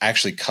like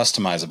actually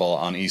customizable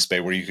on East Bay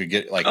where you could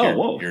get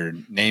your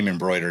name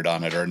embroidered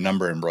on it or a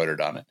number embroidered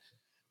on it.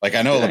 Like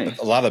I know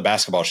a lot of the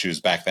basketball shoes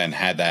back then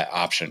had that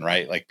option,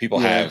 right? Like people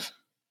have,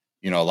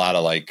 a lot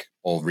of like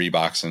old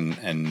Reeboks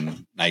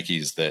and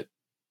Nikes that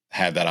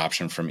had that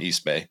option from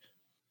East Bay.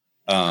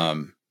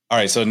 All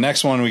right. So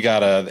next one, we got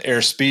the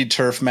Air Speed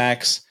Turf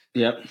Max.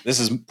 Yep. This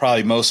is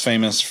probably most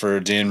famous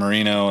for Dan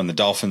Marino and the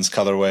Dolphins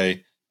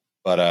colorway.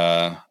 But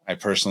I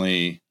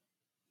personally,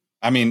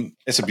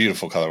 it's a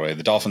beautiful colorway.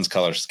 The Dolphins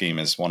color scheme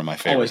is one of my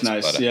favorites.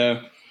 Always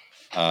nice.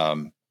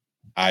 But,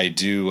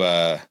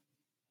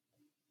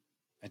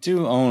 I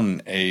do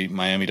own a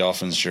Miami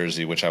Dolphins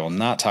jersey, which I will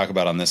not talk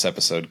about on this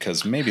episode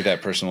because maybe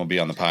that person will be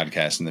on the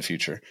podcast in the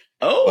future.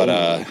 Oh,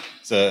 but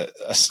it's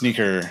a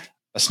sneaker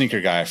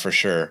guy for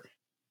sure.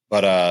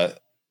 But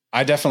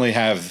I definitely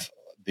have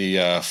the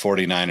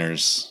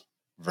 49ers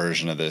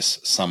version of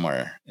this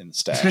somewhere in the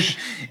stash,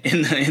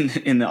 in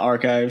the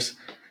archives.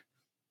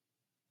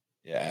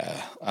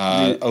 Yeah.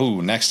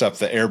 Next up,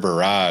 the Air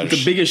Barrage,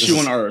 the biggest shoe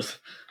on earth.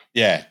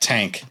 Yeah,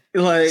 tank.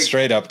 Like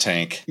straight up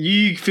tank.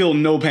 You feel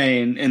no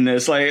pain in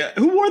this. Like,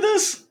 who wore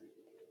this?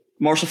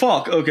 Marshall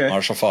Faulk. Okay.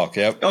 Marshall Faulk.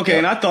 Yep. Okay, yep.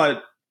 And I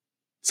thought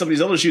some of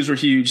these other shoes were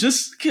huge.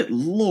 Good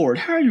Lord,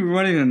 how are you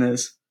running in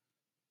this?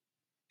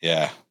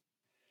 Yeah.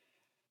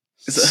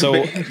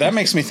 So that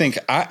makes me think.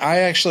 I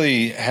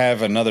actually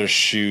have another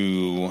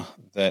shoe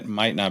that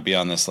might not be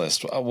on this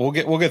list. We'll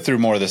get through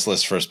more of this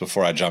list first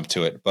before I jump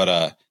to it.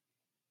 But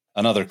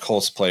another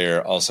Colts player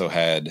also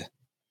had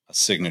a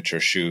signature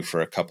shoe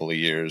for a couple of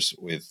years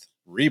with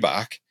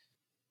Reebok.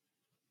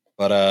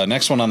 But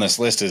next one on this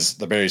list is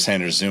the Barry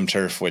Sanders Zoom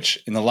Turf,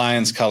 which in the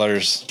Lions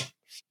colors,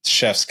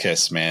 chef's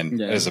kiss, man.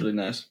 Yeah, it is really a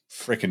nice.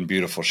 freaking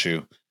beautiful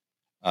shoe.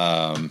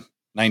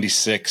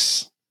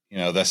 96,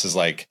 this is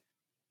like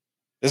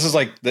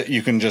that.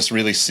 You can just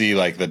really see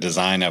like the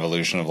design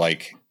evolution of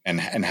like, and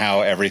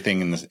how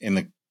everything in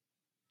the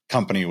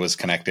company was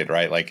connected,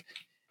 right? Like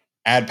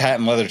add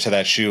patent leather to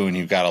that shoe and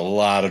you've got a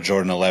lot of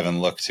Jordan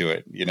 11 look to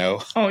it,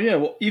 Oh yeah.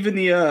 Well, even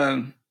the,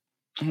 oh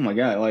my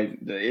God, like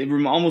it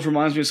almost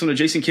reminds me of some of the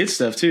Jason Kidd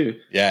stuff too.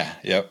 Yeah.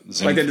 Yep.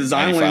 Zoom like the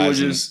design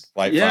language is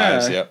light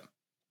fives. Yep.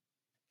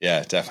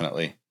 Yeah,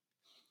 definitely.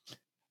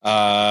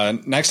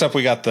 Next up,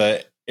 we got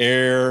the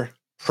Air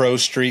Pro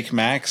Streak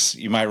Max.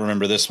 You might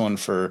remember this one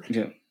for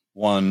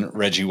one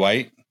Reggie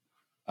White.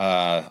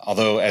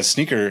 Although as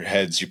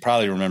sneakerheads, you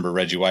probably remember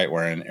Reggie White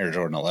wearing Air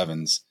Jordan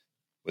 11s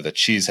with a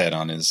cheese head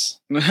on his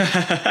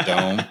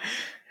dome.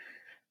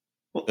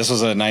 This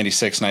was a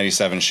 96,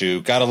 97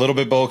 shoe. Got a little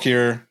bit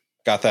bulkier.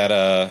 Got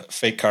that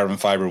fake carbon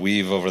fiber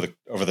weave over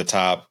the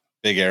top.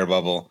 Big air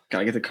bubble.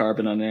 Gotta get the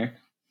carbon on there.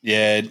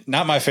 Yeah,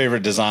 not my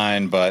favorite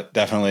design, but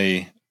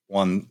definitely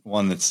one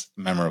that's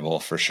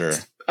memorable for sure.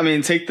 I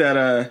mean, take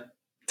the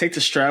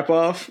strap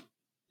off.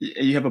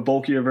 You have a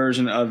bulkier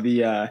version of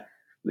the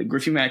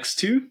Griffey Max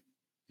 2.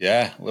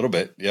 Yeah, a little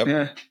bit.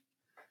 Yep.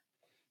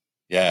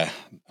 Yeah.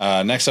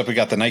 Next up, we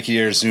got the Nike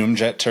Air Zoom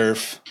Jet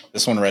Turf.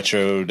 This one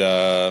retroed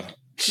a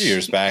few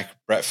years back.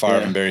 Brett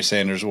Favre and Barry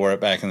Sanders wore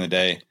it back in the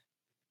day.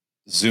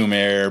 Zoom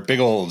Air, big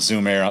old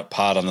Zoom Air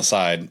pod on the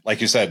side.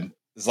 Like you said,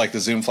 it's like the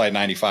Zoom Flight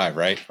 95,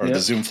 right? Or the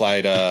Zoom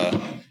Flight,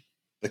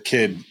 the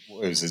kid,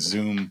 what was it,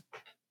 Zoom?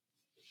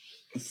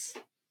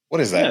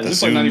 What is that? Yeah, the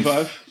Zoom Flight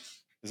 95.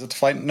 Is it the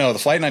Flight? No, the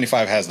Flight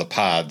 95 has the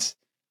pods.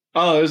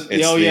 Oh,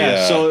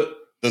 so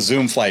the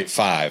Zoom Flight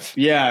 5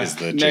 is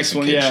the next Jason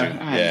one. Kidd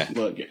Yeah. shoe.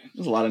 Look,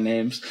 there's a lot of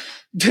names.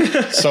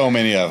 So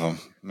many of them,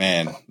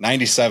 man.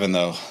 97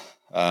 though.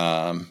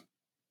 The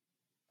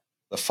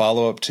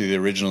follow-up to the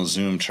original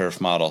Zoom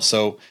Turf model.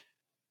 So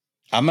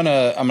I'm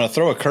gonna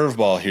throw a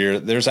curveball here.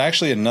 There's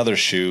actually another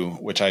shoe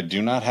which I do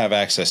not have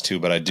access to,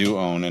 but I do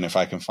own, and if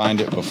I can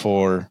find it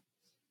before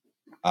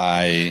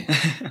I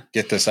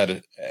get this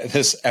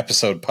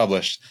episode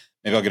published,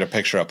 maybe I'll get a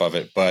picture up of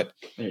it. But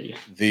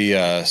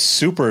the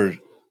Super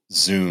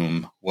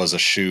Zoom was a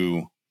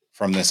shoe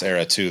from this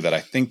era too that I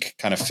think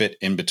kind of fit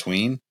in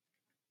between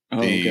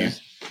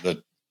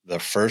the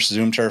first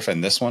Zoom Turf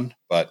and this one,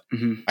 but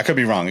I could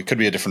be wrong. It could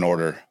be a different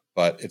order,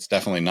 but it's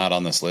definitely not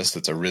on this list.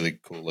 It's a really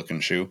cool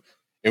looking shoe.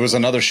 It was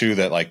another shoe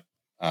that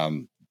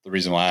the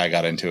reason why I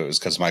got into it was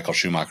because Michael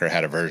Schumacher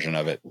had a version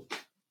of it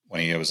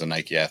when he was a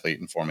Nike athlete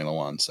in Formula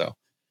One. So,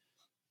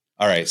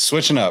 all right,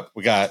 switching up,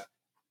 we got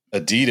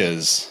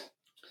Adidas.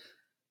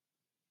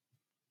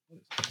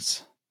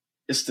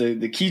 It's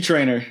the Key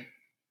Trainer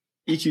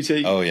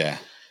EQT. Oh yeah.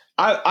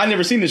 I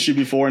never seen this shoe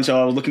before until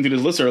I was looking through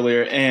this list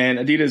earlier. And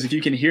Adidas, if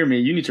you can hear me,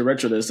 you need to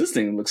retro this. This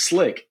thing looks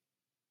slick.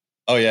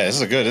 Oh yeah,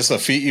 this is a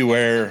feet you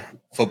wear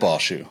football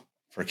shoe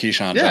for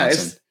Keyshawn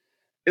Johnson.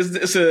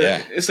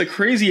 It's a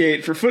crazy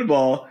 8 for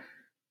football.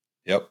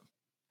 Yep.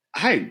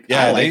 I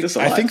like this a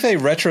lot. I think they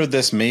retroed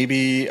this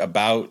maybe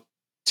about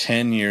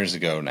 10 years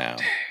ago now.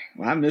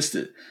 Well, I missed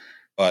it.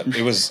 But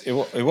it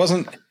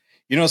wasn't.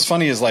 What's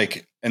funny is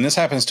and this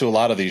happens to a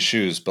lot of these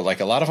shoes, but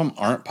a lot of them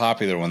aren't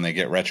popular when they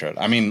get retroed.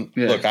 I mean,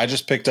 look, I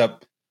just picked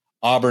up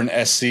Auburn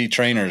SC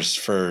trainers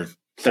for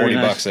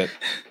 $40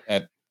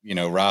 at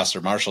Ross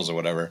or Marshalls or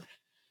whatever.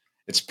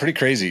 It's pretty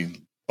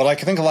crazy. But I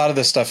think a lot of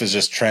this stuff is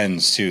just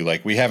trends too.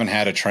 We haven't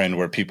had a trend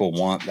where people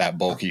want that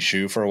bulky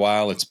shoe for a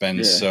while. It's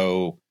been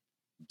so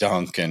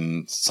Dunk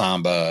and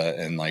Samba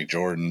and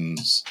Jordan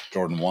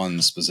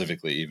 1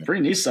 specifically even.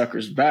 Bring these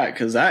suckers back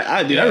because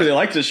I really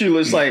like the shoe.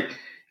 It's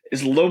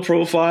it's low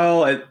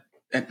profile.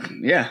 All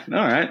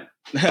right.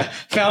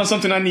 Found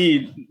something I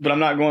need, but I'm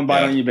not going to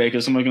buy it on eBay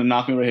because someone's going to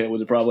knock me over the head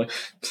with it probably.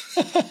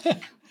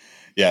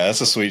 Yeah,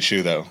 that's a sweet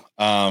shoe though.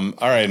 All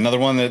right, another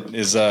one that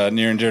is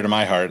near and dear to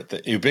my heart,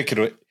 the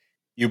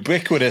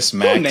Ubiquitous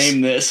Max. Who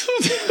named this?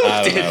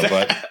 I don't know,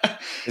 but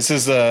this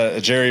is a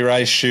Jerry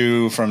Rice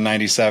shoe from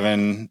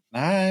 97,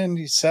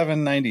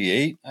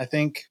 98, I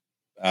think.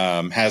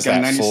 Has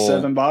that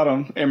 97 full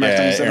bottom. Air Max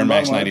 97 Air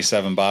Max bottom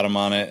 97 bottom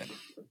on it.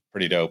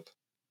 Pretty dope.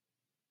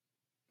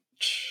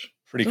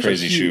 Pretty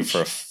crazy shoe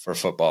for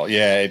football.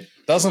 Yeah, it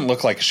doesn't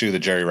look like a shoe that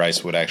Jerry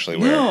Rice would actually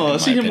wear. No, I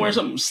see him wear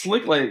something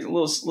slick, a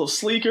little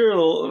sleeker, a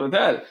little like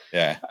that.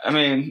 Yeah. I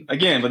mean,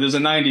 again, but there's a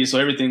 90s, so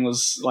everything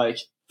was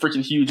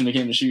freaking huge when it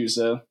came to shoes.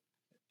 So.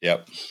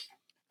 Yep.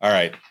 All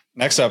right.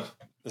 Next up,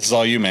 this is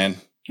all you, man.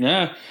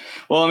 Yeah.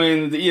 Well, I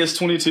mean, the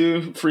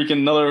ES22, freaking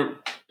another.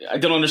 I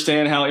don't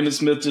understand how Emmitt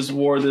Smith just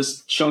wore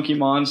this chunky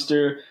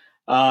monster.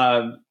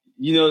 The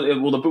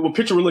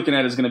picture we're looking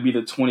at is going to be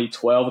the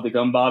 2012 with the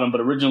gum bottom, but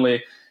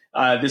originally.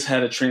 This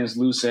had a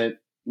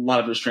lot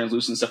of it was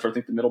translucent except for I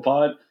think the middle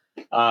pod.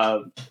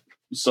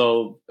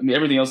 So I mean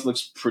everything else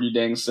looks pretty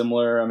dang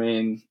similar. I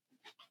mean,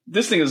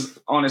 this thing is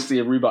honestly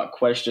a Reebok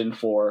question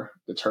for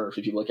the turf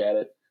if you look at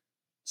it.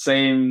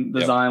 same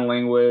design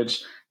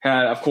language.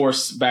 Had, of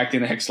course, back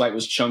then the Hexalite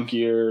was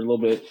chunkier, a little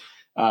bit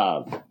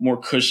more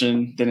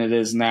cushion than it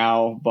is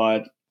now.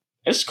 But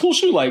it's a cool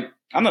shoe. Like,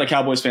 I'm not a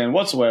Cowboys fan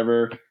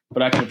whatsoever,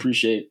 but I can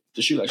appreciate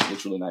the shoe. Actually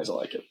looks really nice. I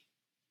like it.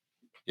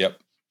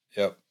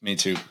 Yep. Me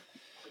too.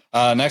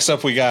 Next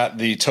up, we got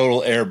the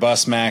Total Air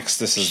Bus Max.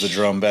 This is the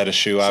Jerome Bettis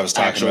shoe I was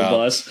talking about.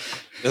 Bus.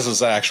 This was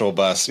the actual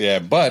bus, yeah.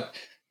 But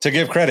to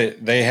give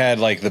credit, they had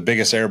like the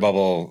biggest air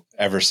bubble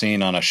ever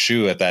seen on a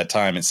shoe at that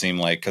time, it seemed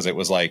like, because it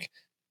was like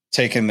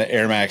taking the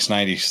Air Max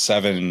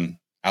 97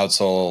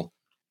 outsole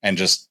and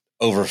just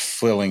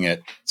overfilling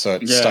it so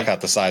it stuck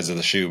out the sides of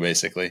the shoe,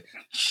 basically.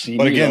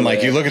 But again,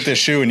 like you look at this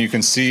shoe and you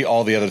can see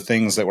all the other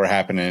things that were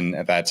happening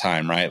at that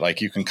time, right?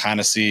 Like you can kind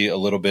of see a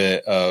little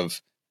bit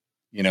of,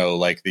 you know,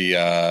 like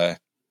the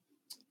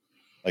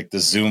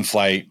Zoom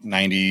Flight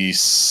 90,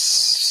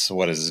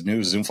 what is it,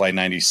 new Zoom Flight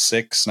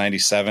 96,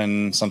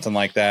 97, something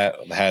like that.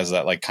 It has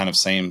that like kind of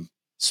same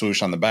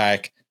swoosh on the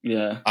back.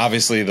 Yeah.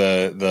 Obviously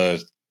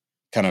the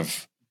kind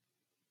of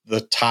the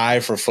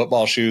tie for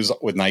football shoes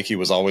with Nike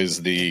was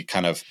always the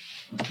kind of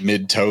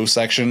mid toe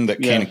section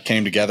that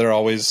came together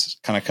always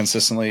kind of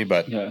consistently.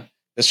 But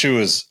this shoe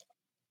is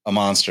a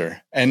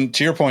monster. And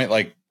to your point,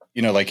 like,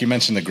 you know, like you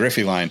mentioned the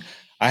Griffey line,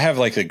 I have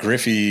like the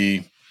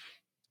Griffey,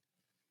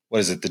 what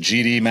is it? The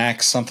GD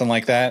Max, something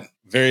like that.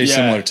 Very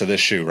similar to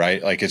this shoe,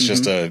 right? Like it's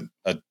just a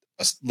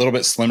little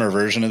bit slimmer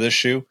version of this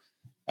shoe.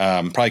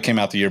 Probably came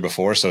out the year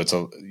before. So it's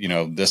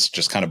this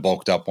just kind of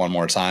bulked up one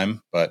more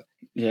time, but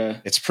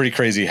it's pretty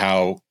crazy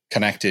how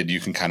connected you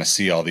can kind of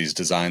see all these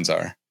designs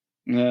are.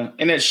 Yeah.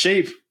 And that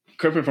shape,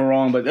 correct me if I'm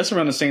wrong, but that's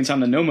around the same time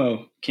the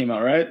Nomo came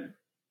out, right?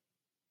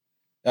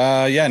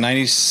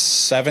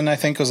 97, I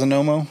think was the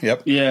Nomo.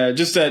 Yep. Yeah.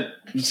 Just that,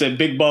 you said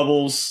big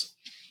bubbles,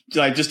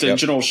 like just a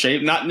general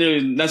shape, not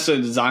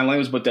necessarily design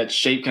language, but that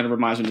shape kind of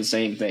reminds me of the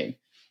same thing.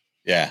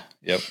 Yeah.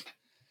 Yep.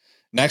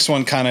 Next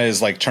one kind of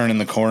is like turning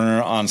the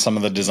corner on some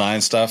of the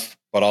design stuff,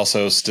 but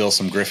also still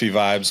some Griffey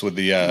vibes with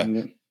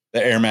the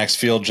Air Max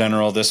Field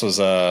General. This was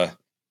a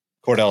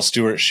Cordell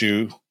Stewart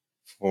shoe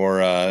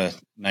for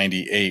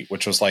 98,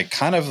 which was like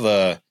kind of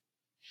the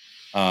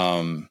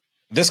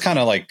this kind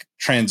of like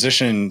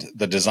transitioned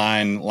the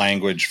design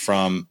language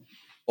from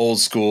old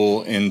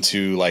school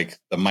into like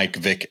the Mike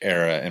Vick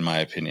era, in my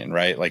opinion,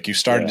 right? Like you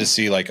started to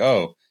see like,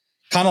 oh,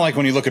 kind of like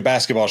when you look at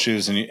basketball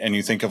shoes and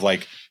you think of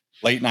like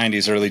late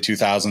 90s, early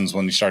 2000s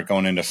when you start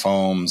going into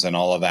foams and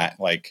all of that,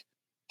 like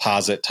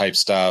posit type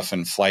stuff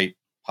and flight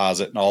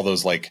posit and all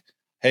those, like,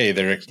 hey,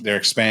 they're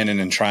expanding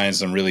and trying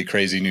some really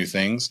crazy new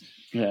things.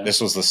 Yeah.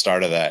 This was the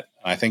start of that.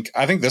 I think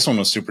this one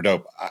was super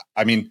dope.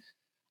 I mean,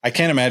 I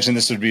can't imagine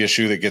this would be a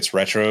shoe that gets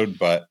retroed,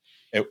 but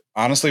it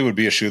honestly would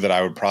be a shoe that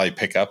I would probably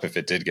pick up if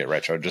it did get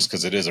retroed, just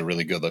because it is a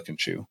really good looking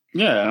shoe.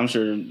 Yeah, I'm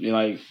sure,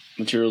 like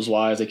materials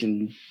wise, they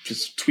can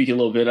just tweak it a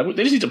little bit.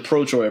 They just need to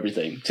pro tour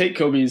everything. Take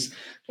Kobe's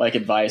like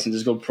advice and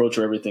just go pro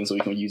tour everything so we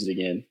can use it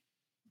again.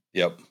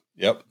 Yep.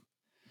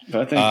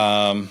 But I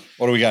think,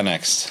 what do we got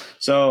next?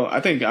 So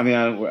I think, we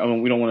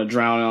don't want to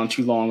drown on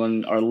too long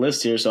on our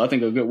list here. So I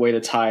think a good way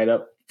to tie it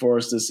up for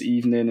us this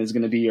evening is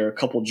going to be our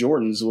couple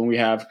Jordans when we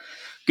have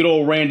good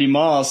old Randy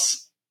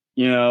Moss,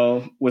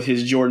 with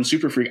his Jordan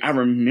Super Freak. I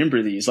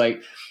remember these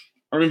like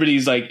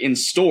in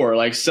store,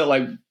 like set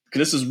like, cause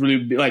this is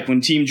really like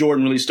when Team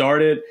Jordan really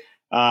started.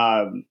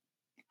 I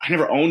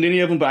never owned any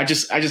of them, but I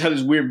just had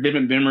this weird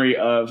vivid memory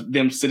of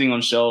them sitting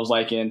on shelves,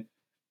 like in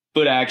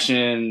Foot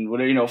Action,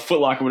 whatever, Foot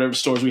Locker, whatever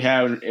stores we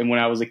had. And when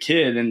I was a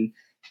kid, and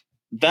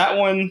that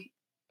one,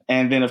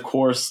 and then of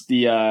course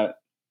the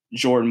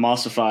Jordan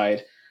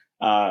Mossified,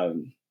 I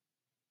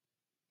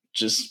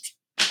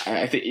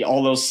think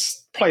all those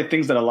probably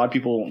things that a lot of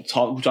people who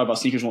talk about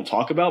sneakers won't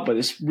talk about, but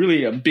it's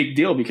really a big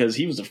deal because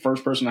he was the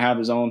first person to have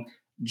his own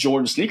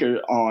Jordan sneaker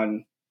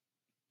on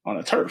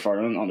a turf or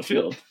on the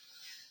field.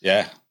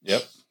 Yeah.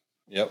 Yep.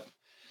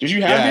 Did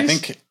you have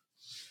these?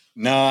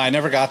 No, I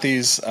never got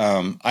these.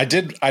 I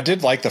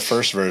did like the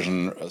first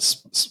version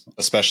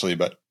especially,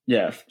 but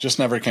just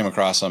never came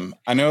across them.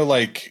 I know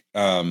like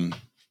the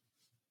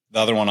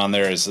other one on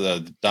there is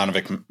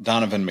Donovan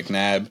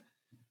McNabb,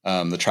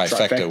 the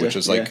trifecta, which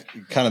was like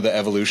kind of the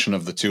evolution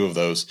of the two of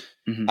those.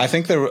 Mm-hmm. I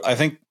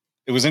think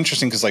it was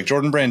interesting because like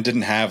Jordan Brand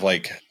didn't have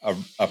like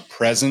a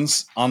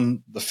presence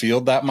on the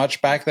field that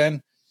much back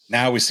then.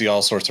 Now we see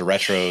all sorts of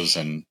retros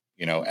and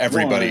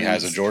everybody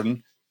has a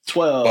Jordan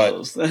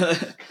 12s.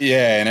 But,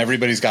 and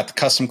everybody's got the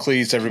custom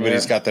cleats.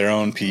 Everybody's got their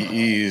own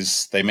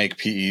PEs. They make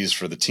PEs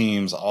for the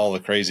teams, all the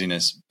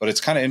craziness. But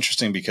it's kind of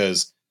interesting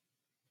because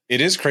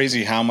it is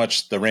crazy how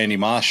much the Randy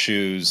Moss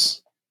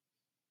shoes,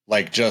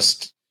 like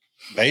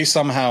they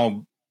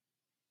somehow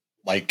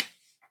like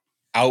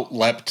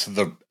outleapt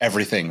the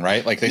everything,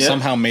 right? Like they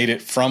somehow made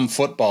it from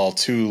football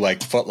to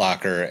like Foot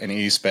Locker and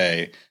East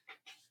Bay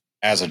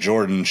as a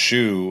Jordan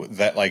shoe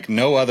that like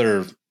no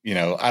other,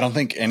 I don't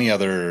think any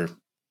other,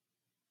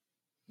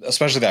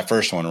 especially that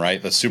first one,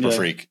 right? The Super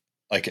Freak.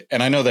 Like,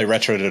 and I know they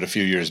retroed it a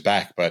few years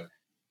back, but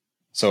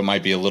so it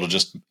might be a little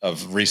just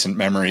of recent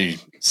memory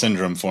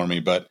syndrome for me,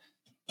 but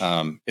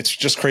It's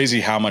just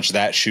crazy how much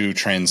that shoe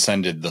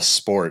transcended the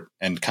sport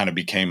and kind of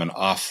became an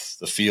off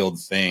the field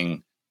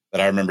thing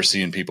that I remember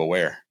seeing people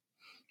wear.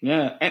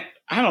 Yeah, and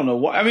I don't know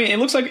what. I mean, it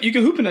looks like you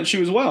can hoop in that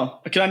shoe as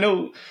well. Because I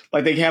know,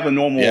 like, they have a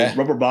normal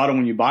rubber bottom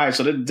when you buy it,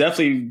 so it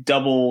definitely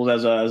doubles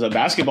as a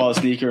basketball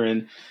sneaker.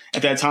 And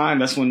at that time,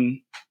 that's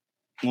when,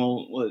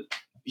 well, what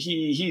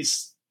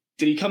he's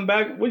did he come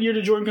back? What year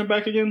did Jordan come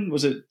back again?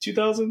 Was it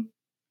 2000,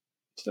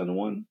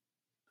 2001?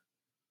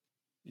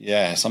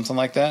 Yeah, something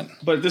like that.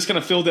 But this kind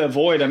of filled that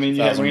void. I mean,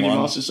 you had Randy 2001,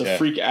 Moss, just a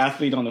freak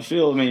athlete on the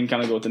field. I mean,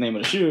 kind of go with the name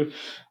of the shoe.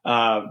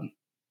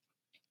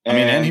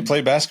 And he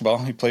played basketball.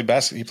 He played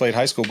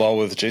high school ball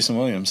with Jason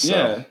Williams. So.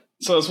 Yeah.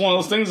 So it's one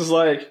of those things. Is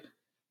like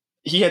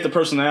he had the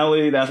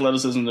personality, the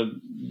athleticism to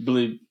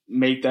really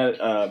make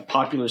that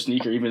popular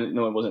sneaker, even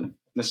though it wasn't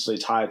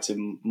necessarily tied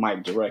to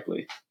Mike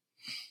directly.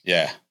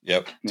 Yeah.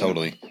 Yep.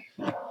 Totally.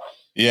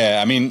 Yeah.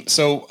 I mean,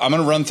 so I'm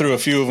going to run through a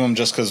few of them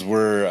just because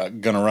we're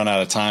going to run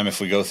out of time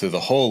if we go through the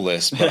whole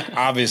list. But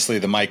obviously,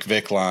 the Mike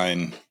Vick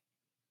line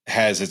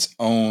has its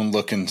own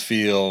look and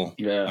feel.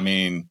 Yeah. I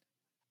mean,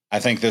 I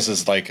think this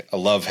is like a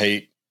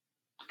love-hate.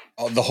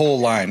 The whole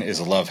line is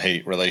a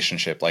love-hate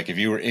relationship. Like if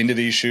you were into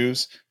these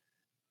shoes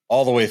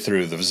all the way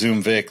through the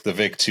Zoom Vic, the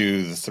Vic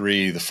 2, the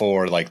 3, the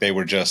 4, like they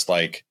were just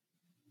like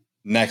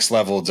next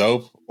level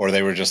dope, or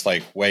they were just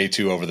like way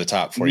too over the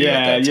top for you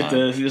at that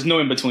time. There's no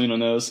in between on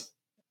those.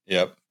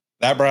 Yep.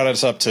 That brought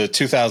us up to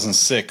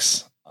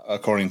 2006,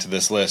 according to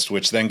this list,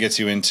 which then gets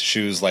you into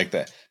shoes like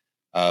the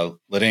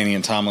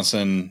LaDainian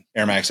Tomlinson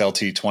Air Max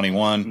LT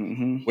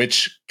 21,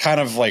 which kind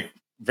of like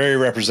very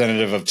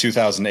representative of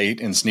 2008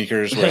 in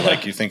sneakers, where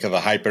like you think of the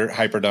hyper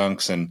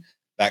dunks and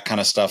that kind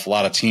of stuff, a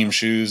lot of team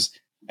shoes.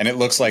 And it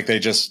looks like they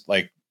just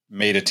like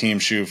made a team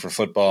shoe for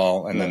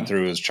football and then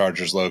threw his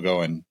Chargers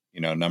logo and,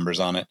 numbers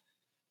on it.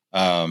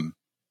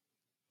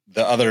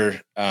 The other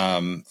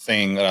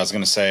thing that I was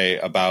going to say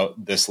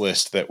about this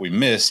list that we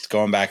missed,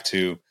 going back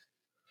to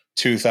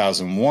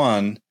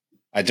 2001,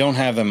 I don't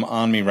have them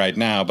on me right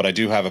now, but I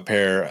do have a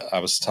pair. I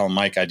was telling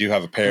Mike, I do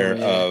have a pair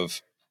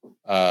of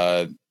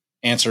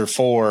Answer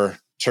 4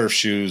 turf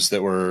shoes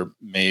that were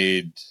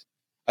made.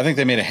 I think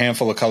they made a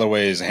handful of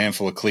colorways, a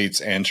handful of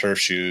cleats and turf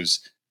shoes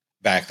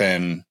back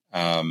then,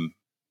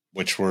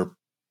 which were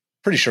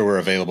pretty sure were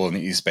available in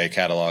the East Bay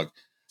catalog.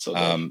 So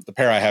the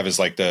pair I have is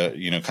like the,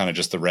 kind of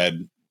just the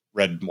red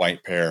and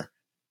white pair,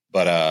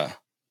 but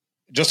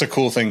just a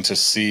cool thing to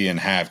see and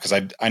have. Cause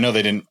I know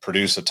they didn't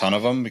produce a ton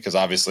of them because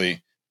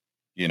obviously,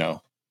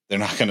 they're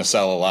not going to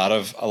sell a lot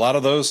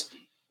of those,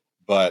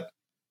 but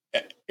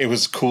it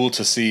was cool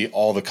to see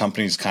all the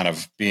companies kind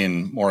of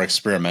being more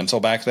experimental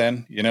back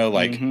then,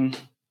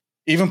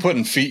 even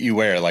putting feet you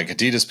wear, like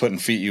Adidas putting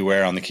feet you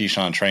wear on the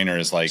Keyshawn trainer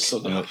is like,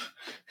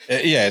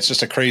 it's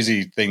just a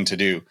crazy thing to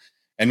do.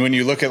 And when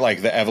you look at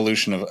like the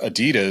evolution of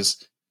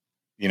Adidas,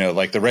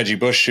 like the Reggie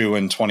Bush shoe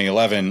in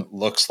 2011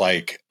 looks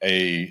like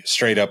a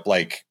straight up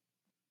like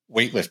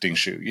weightlifting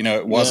shoe.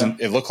 It wasn't,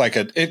 it looked like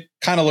it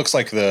kind of looks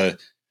like the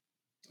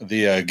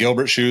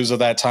Gilbert shoes of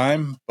that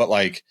time, but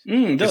like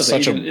it's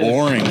such a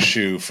boring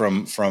shoe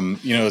from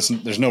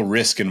there's no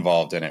risk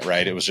involved in it,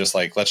 right? It was just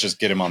like, let's just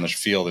get him on the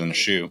field in a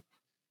shoe,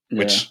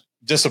 which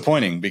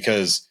disappointing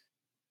because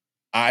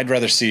I'd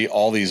rather see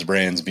all these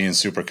brands being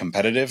super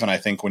competitive. And I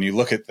think when you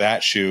look at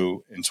that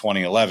shoe in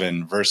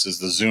 2011 versus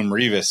the Zoom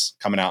Revis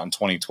coming out in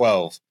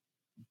 2012,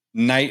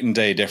 night and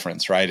day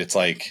difference, right? It's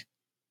like,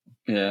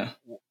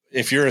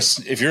 if you're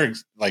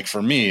like,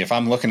 for me, if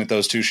I'm looking at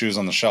those two shoes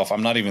on the shelf,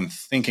 I'm not even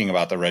thinking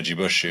about the Reggie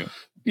Bush shoe.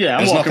 Yeah.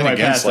 I'm walking right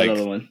past that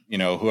other one.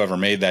 Whoever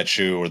made that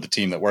shoe or the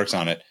team that works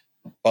on it,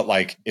 but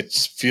like it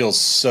feels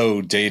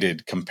so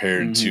dated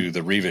compared to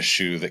the Revis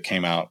shoe that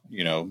came out,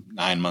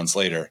 9 months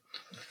later.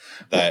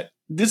 That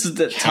this is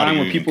the time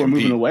when people were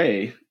moving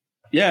away.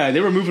 Yeah, they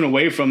were moving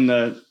away from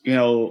the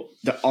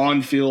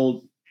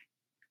on-field,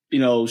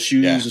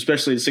 shoes,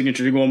 especially the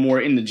signature. They're going more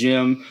in the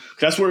gym.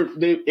 That's where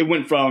it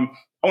went from.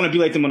 I want to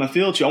be like them on the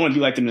field too. I want to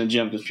be like them in the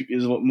gym because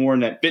it's more in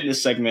that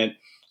fitness segment.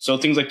 So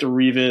things like the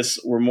Revis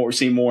we're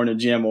seeing more in the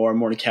gym or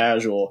more in the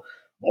casual.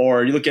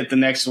 Or you look at the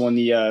next one,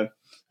 the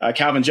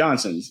Calvin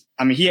Johnson's.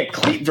 I mean, he had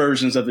cleat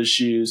versions of his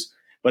shoes,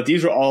 but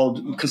these are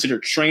all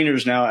considered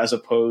trainers now as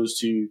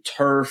opposed to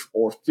turf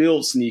or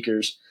field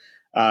sneakers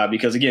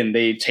because, again,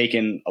 they've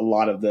taken a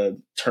lot of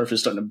the turf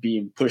is starting to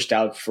be pushed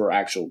out for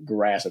actual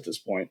grass at this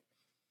point.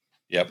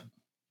 Yep.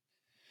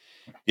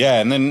 Yeah,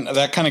 and then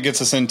that kind of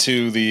gets us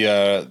into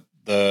the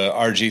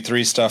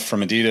RG3 stuff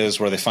from Adidas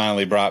where they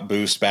finally brought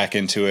Boost back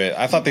into it.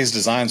 I thought these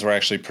designs were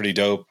actually pretty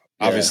dope.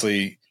 Yeah.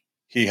 Obviously,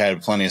 he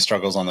had plenty of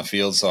struggles on the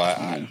field, so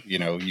I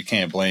you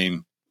can't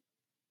blame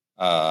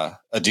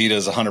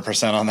Adidas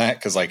 100% on that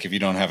because like if you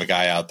don't have a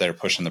guy out there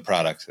pushing the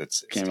product,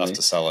 it's tough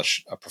to sell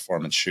a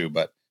performance shoe.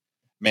 But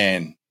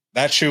man,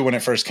 that shoe when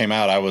it first came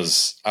out, I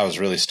was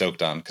really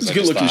stoked on because it's a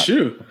good looking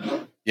shoe.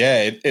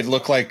 Yeah, it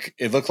looked like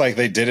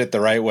they did it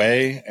the right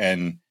way,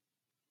 and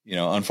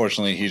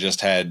unfortunately, he just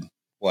had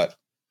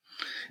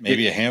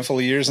maybe a handful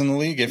of years in the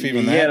league, if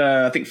even that. He had,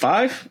 I think,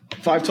 five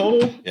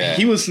total. Yeah.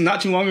 He was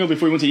not too long ago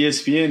before he went to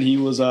ESPN. He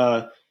was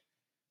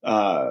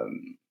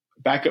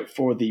backup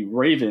for the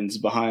Ravens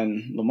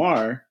behind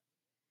Lamar,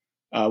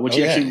 which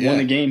he actually won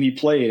the game he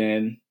played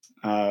in.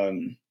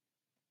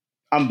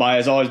 I'm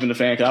biased. I've always been a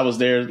fan because I was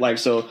there. Like,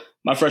 so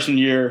my freshman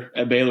year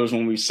at Baylor was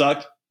when we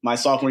sucked. My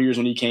sophomore year is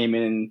when he came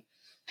in.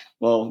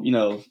 Well, you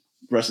know,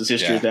 rest is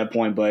history at that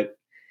point. But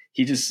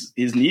his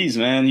knees,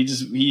 man,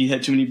 he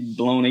had too many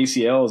blown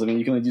ACLs. I mean,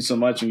 you can only do so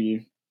much when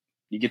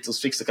you get those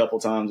fixed a couple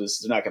of times.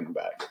 They're not coming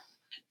back.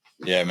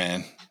 Yeah,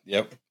 man.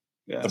 Yep.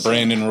 Yeah, the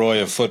Brandon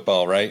Roy of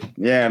football, right?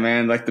 Yeah,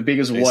 man. Like the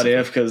biggest what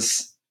if,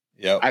 because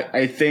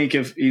I think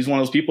if he's one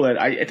of those people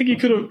that I think he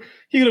could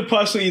have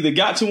possibly either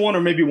got to one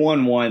or maybe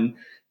won one,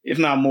 if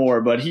not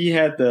more. But he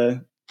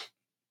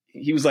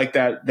was like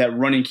that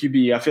running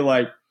QB. I feel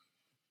like,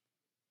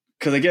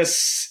 because I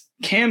guess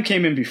Cam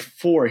came in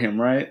before him,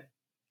 right?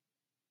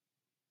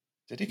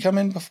 Did he come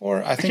in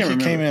before? I think he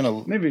came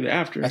in maybe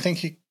after. I think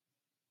he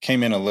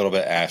came in a little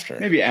bit after.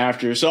 Maybe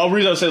after. So the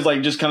reason I says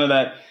like just kind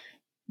of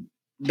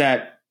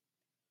that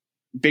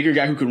bigger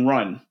guy who can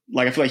run.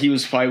 Like I feel like he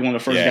was probably one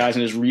of the first guys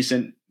in his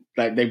recent.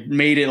 Like they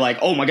made it like,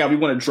 oh my god, we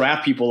want to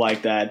draft people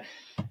like that,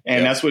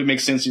 and that's what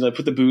makes sense. You like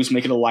put the boost,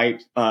 make it a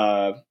light,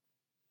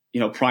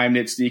 prime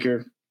knit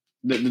sneaker.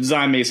 The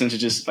design made sense. It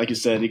just like you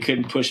said, he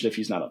couldn't push it if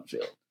he's not on the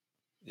field.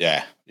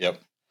 Yeah. Yep.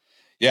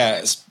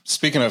 Yeah.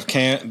 Speaking of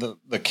Cam,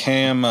 the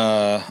Cam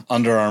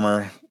Under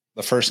Armour,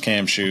 the first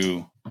Cam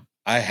shoe,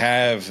 I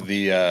have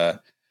the. I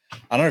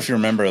don't know if you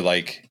remember,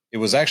 like it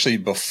was actually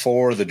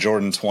before the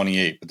Jordan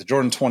 28, but the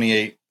Jordan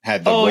 28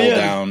 had the roll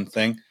down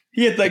thing.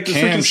 He had like the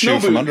Cam shoe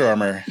from Under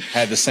Armour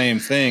had the same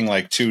thing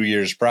like 2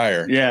 years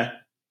prior. Yeah.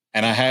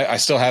 And I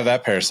still have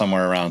that pair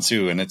somewhere around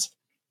too. And it's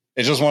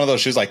just one of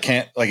those shoes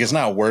it's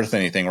not worth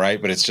anything, right?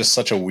 But it's just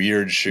such a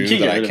weird shoe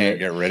that I can't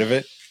get rid of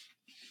it.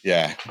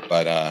 Yeah.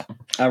 But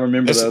I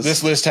remember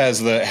this list has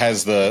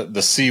the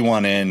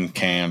C1N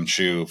Cam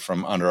shoe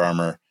from Under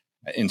Armour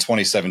in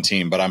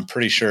 2017, but I'm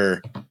pretty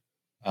sure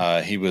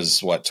he was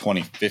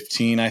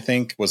 2015, I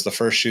think, was the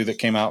first shoe that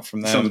came out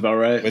from them. Sounds about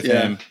right. With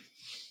him.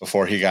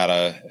 Before he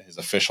got his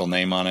official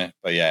name on it.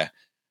 But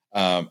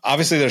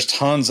obviously there's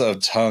tons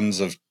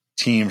of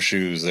team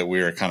shoes that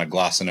we were kind of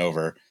glossing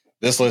over.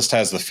 This list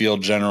has the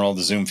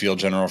Zoom Field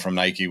General from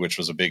Nike, which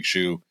was a big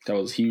shoe. That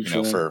was huge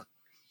for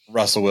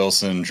Russell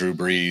Wilson, Drew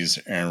Brees,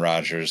 Aaron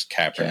Rodgers,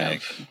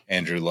 Kaepernick,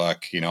 Andrew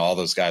Luck, all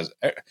those guys.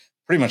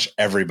 Pretty much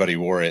everybody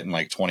wore it in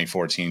like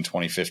 2014,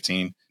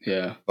 2015.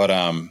 Yeah. But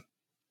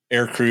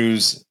Air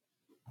Cruise,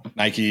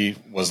 Nike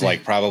was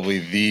like probably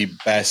the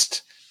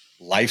best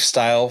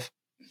lifestyle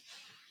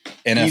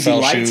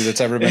NFL shoe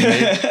that's ever been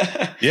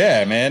made.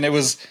 Yeah, man. It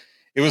was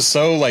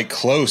so like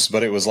close,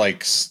 but it was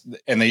like,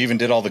 and they even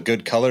did all the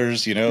good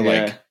colors, like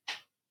it's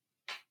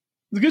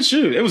a good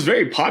shoe. It was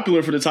very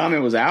popular for the time it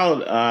was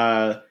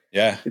out.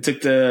 It took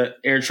the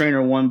Air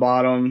Trainer 1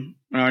 bottom,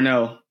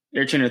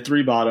 Air Trainer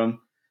 3 bottom,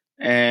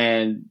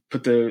 and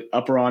put the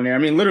upper on there. I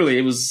mean, literally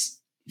it was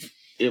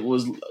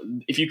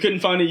if you couldn't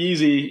find a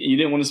Yeezy, you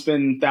didn't want to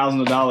spend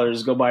thousands of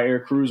dollars, go buy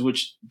Air Cruise,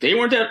 which they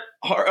weren't that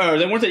hard,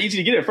 they weren't that easy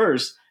to get at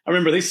first. I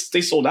remember they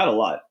sold out a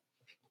lot.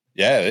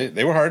 Yeah,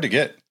 they were hard to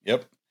get.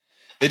 Yep.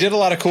 They did a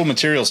lot of cool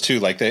materials too.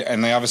 Like they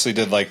obviously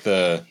did like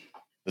the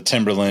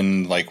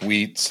Timberland like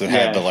wheats that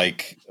had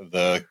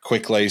the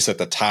quick lace at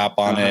the top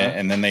on it.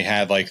 And then they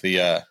had like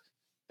the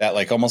that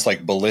like almost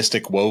like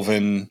ballistic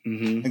woven.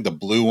 Mm-hmm. I think the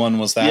blue one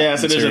was that. Yeah,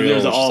 so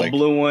there's the all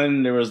blue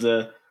one. There was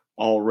the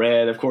all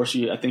red. Of course,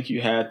 I think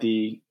you had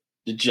the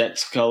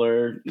Jets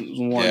color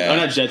one. Yeah. Oh,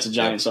 not Jets, the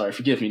Giants. Sorry,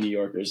 forgive me, New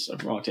Yorkers.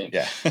 Wrong team.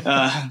 Yeah,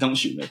 don't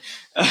shoot me.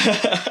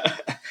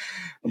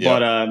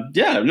 But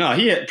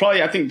he had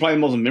probably the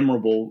most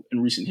memorable in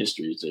recent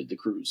history is the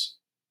Cruise.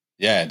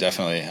 Yeah,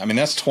 definitely. I mean,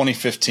 that's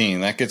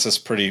 2015. That gets us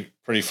pretty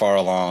far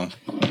along.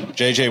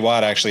 J.J.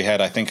 Watt actually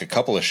had, I think, a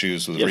couple of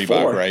shoes with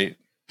Reebok, 4. Right?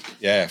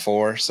 Yeah,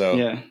 4.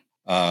 So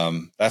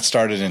that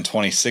started in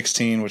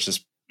 2016, which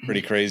is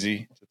pretty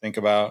crazy to think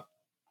about.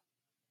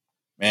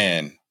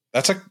 Man,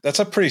 that's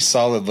a pretty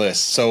solid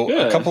list.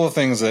 So a couple of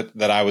things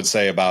that I would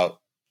say about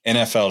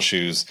NFL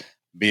shoes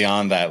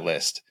beyond that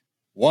list.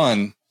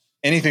 One,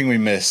 anything we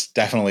missed,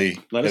 definitely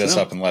hit us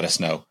up and let us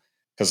know,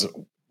 because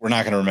we're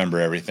not going to remember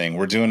everything.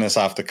 We're doing this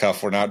off the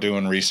cuff. We're not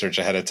doing research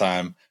ahead of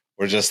time.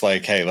 We're just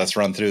like, hey, let's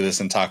run through this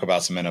and talk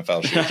about some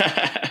NFL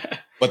shoes.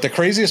 But the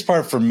craziest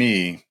part for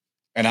me,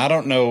 and I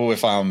don't know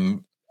if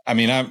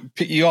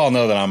you all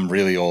know that I'm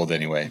really old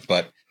anyway,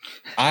 but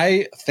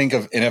I think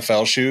of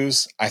NFL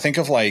shoes. I think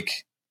of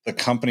like the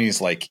companies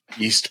like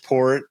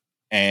Eastport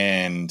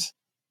and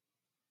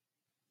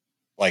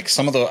like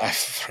some of I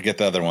forget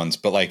the other ones,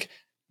 but like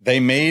they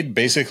made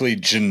basically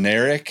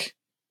generic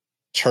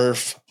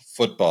turf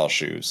football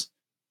shoes,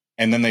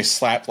 and then they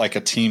slapped like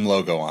a team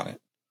logo on it.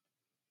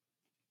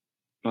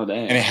 Oh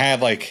dang! And it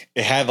had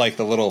like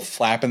the little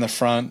flap in the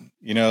front,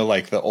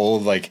 like the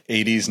old like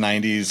 80s,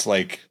 90s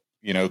like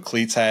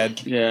cleats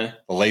had. Yeah,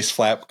 the lace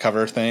flap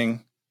cover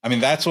thing. I mean,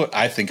 that's what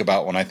I think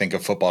about when I think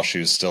of football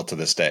shoes still to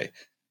this day,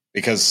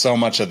 because so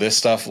much of this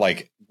stuff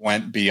like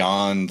went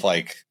beyond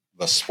like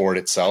the sport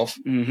itself.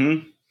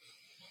 Mm-hmm.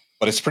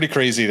 But it's pretty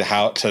crazy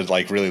how to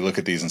like really look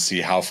at these and see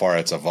how far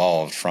it's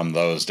evolved from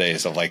those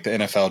days of like the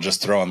NFL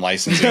just throwing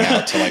licensing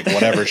out to like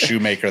whatever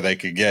shoemaker they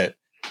could get.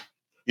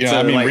 You know, So,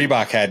 I mean, like,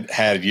 Reebok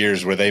had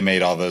years where they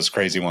made all those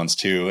crazy ones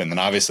too. And then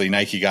obviously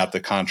Nike got the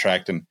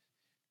contract and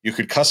you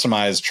could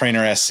customize trainer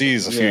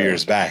SCs a few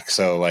years back.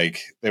 So like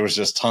there was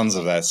just tons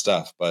of that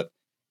stuff, but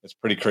it's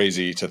pretty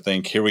crazy to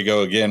think here we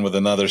go again with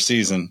another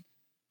season.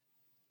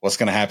 What's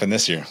going to happen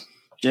this year?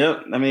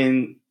 Yep. I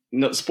mean,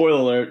 no, spoiler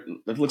alert,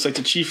 it looks like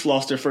the Chiefs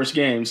lost their first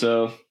game,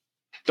 so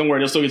don't worry,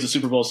 they'll still get the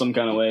Super Bowl some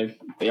kind of way.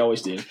 They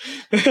always do.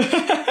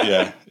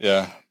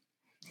 Yeah.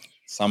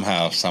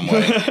 Somehow, some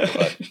way.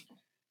 But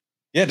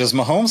yeah, does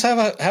Mahomes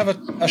have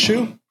a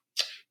shoe?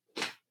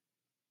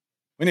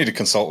 We need to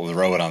consult with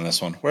Rohit on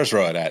this one. Where's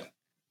Rohit at?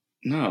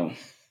 No,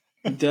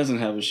 he doesn't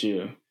have a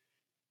shoe.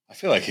 I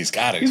feel like he's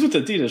got it. He's with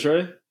Adidas,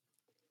 right?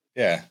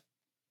 Yeah.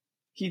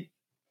 He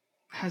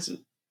has a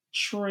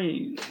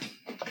trade.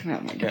 Oh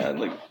my god!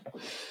 Like,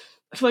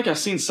 I feel like I've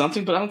seen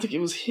something, but I don't think it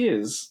was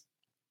his.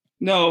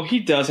 No, he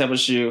does have a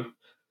shoe.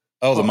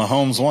 Oh, the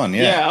Mahomes one.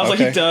 Yeah. I was like,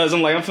 he does.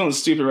 I'm like, I'm feeling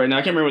stupid right now.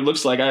 I can't remember what it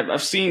looks like.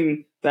 I've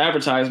seen the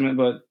advertisement,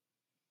 but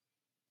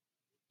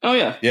oh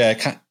yeah, Yeah.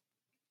 It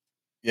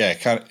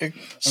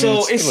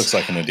looks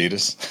like an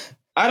Adidas.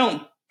 I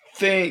don't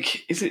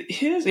think is it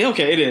his? Yeah,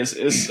 okay, it is.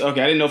 It's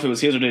okay. I didn't know if it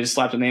was his or they just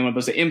slapped the name on it, but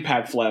it's the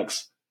Impact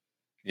Flex.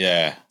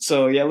 Yeah.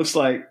 So yeah, it looks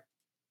like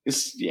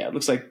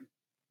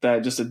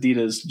that just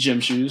Adidas gym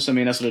shoes. I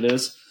mean, that's what it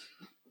is.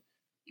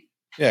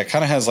 Yeah, it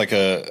kind of has like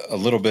a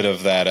little bit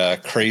of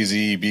that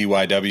crazy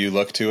BYW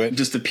look to it.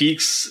 Just the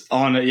peaks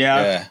on it.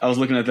 Yeah. I was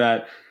looking at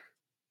that.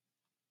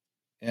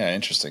 Yeah,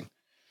 interesting.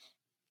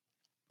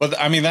 But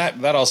I mean,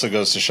 that also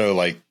goes to show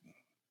like,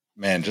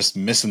 man, just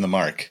missing the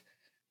mark.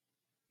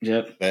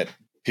 Yep. That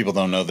people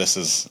don't know this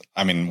is,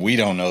 I mean, we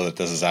don't know that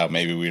this is out.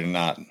 Maybe we're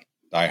not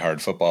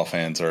diehard football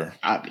fans or.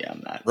 I'm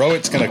not.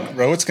 Rohit's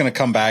gonna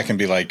come back and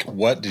be like,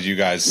 what did you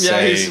guys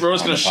say? Yeah,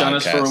 Rohit's going to shun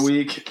us for a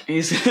week.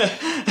 He's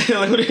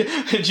like,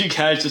 did you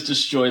guys just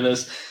destroy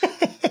this?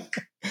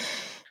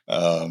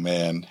 Oh,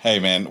 man. Hey,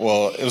 man.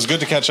 Well, it was good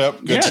to catch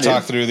up. Good to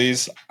talk through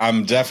these.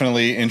 I'm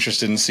definitely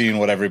interested in seeing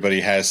what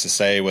everybody has to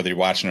say, whether you're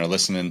watching or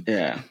listening.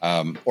 Yeah.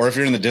 Or if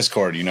you're in the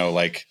Discord, you know,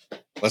 like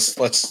let's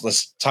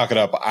talk it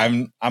up.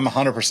 I'm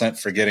 100%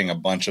 forgetting a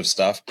bunch of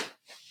stuff.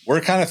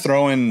 We're kind of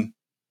throwing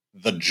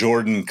the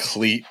Jordan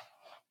cleat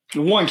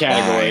one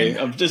category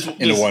of just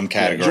into one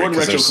category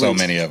because there's so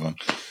cleats. many of them.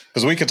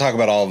 Because we could talk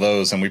about all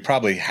those, and we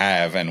probably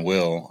have and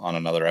will on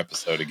another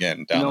episode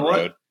again down the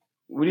road.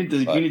 We need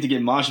to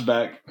get Mosh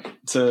back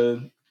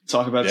to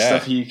talk about the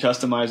stuff he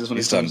customizes when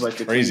he's it comes done like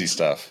the crazy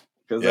stuff.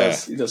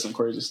 Because he does some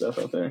crazy stuff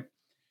out there.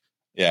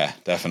 Yeah,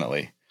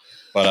 definitely.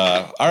 But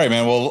all right,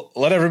 man. Well,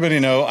 let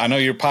everybody know. I know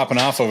you're popping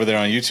off over there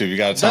on YouTube. You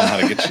got to tell them how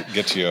to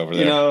get you over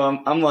there. You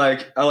know, I'm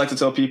like, I like to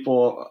tell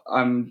people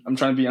I'm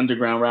trying to be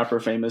underground rapper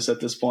famous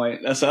at this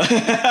point. That's so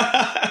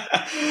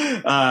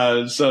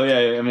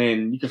yeah. I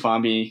mean, you can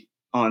find me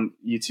on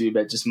YouTube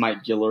at just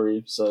Mike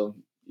Guillory. So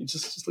you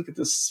just look at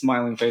this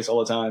smiling face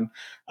all the time.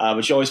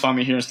 But you always find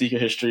me here in Sneaker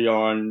History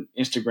on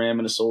Instagram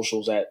and the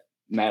socials at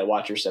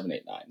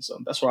MattWatcher789. So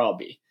that's where I'll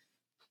be.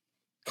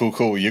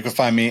 Cool. You can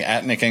find me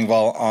at Nick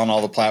Engvall on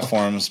all the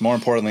platforms. More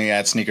importantly,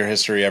 at Sneaker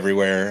History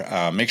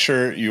everywhere. Make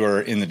sure you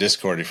are in the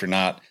Discord. If you're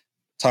not, a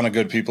ton of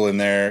good people in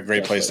there.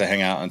 Great place to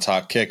hang out and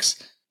talk kicks.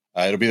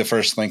 It'll be the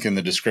first link in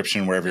the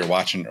description wherever you're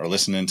watching or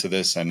listening to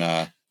this. And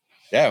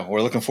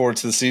we're looking forward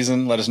to the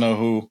season. Let us know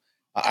who.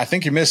 I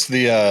think you missed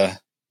the.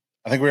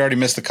 I think we already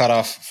missed the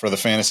cutoff for the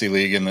fantasy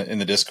league in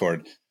the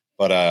Discord,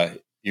 but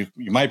you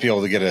might be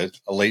able to get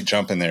a late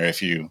jump in there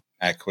if you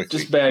act quickly.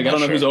 Just beg. I don't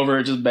know who's over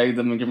it. Just beg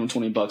them and give them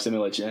 $20. They may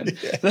let you in.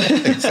 Yeah,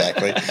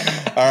 exactly.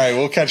 All right.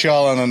 We'll catch you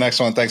all on the next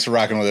one. Thanks for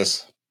rocking with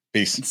us.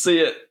 Peace.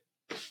 See ya.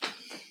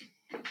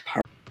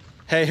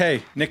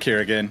 Hey, Nick here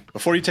again.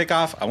 Before you take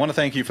off, I want to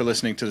thank you for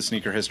listening to the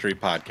Sneaker History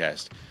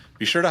Podcast.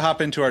 Be sure to hop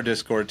into our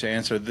Discord to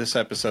answer this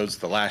episode's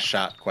The Last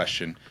Shot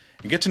question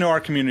and get to know our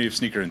community of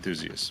sneaker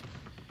enthusiasts.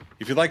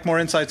 If you'd like more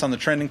insights on the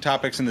trending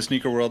topics in the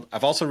sneaker world,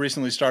 I've also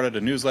recently started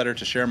a newsletter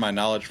to share my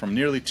knowledge from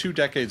nearly 2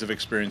 decades of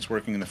experience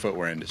working in the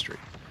footwear industry.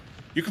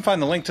 You can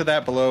find the link to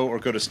that below or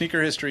go to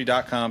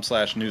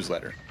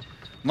sneakerhistory.com/newsletter.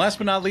 And last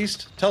but not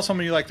least, tell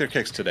someone you like their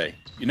kicks today.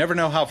 You never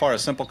know how far a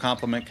simple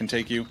compliment can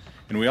take you,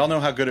 and we all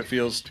know how good it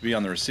feels to be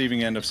on the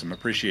receiving end of some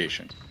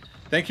appreciation.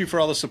 Thank you for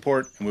all the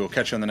support, and we will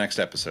catch you on the next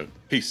episode.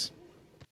 Peace.